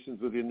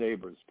conversations with your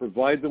neighbors.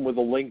 Provide them with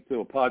a link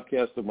to a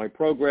podcast of my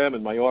program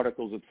and my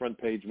articles at Front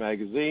Page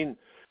Magazine.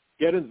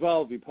 Get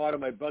involved. Be part of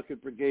my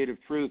bucket brigade of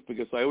truth,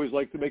 because I always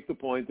like to make the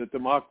point that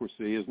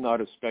democracy is not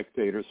a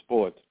spectator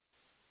sport.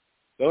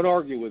 Don't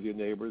argue with your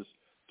neighbors.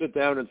 Sit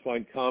down and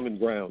find common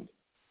ground.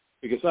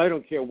 Because I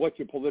don't care what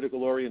your political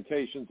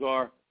orientations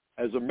are.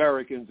 As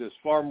Americans, there's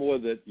far more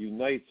that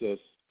unites us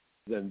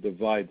than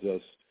divides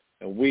us.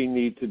 And we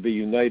need to be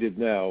united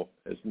now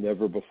as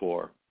never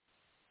before.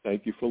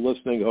 Thank you for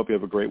listening. I hope you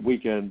have a great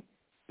weekend.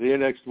 See you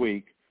next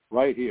week,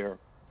 right here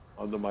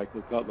on the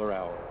Michael Cutler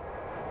Hour.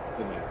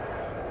 Good night.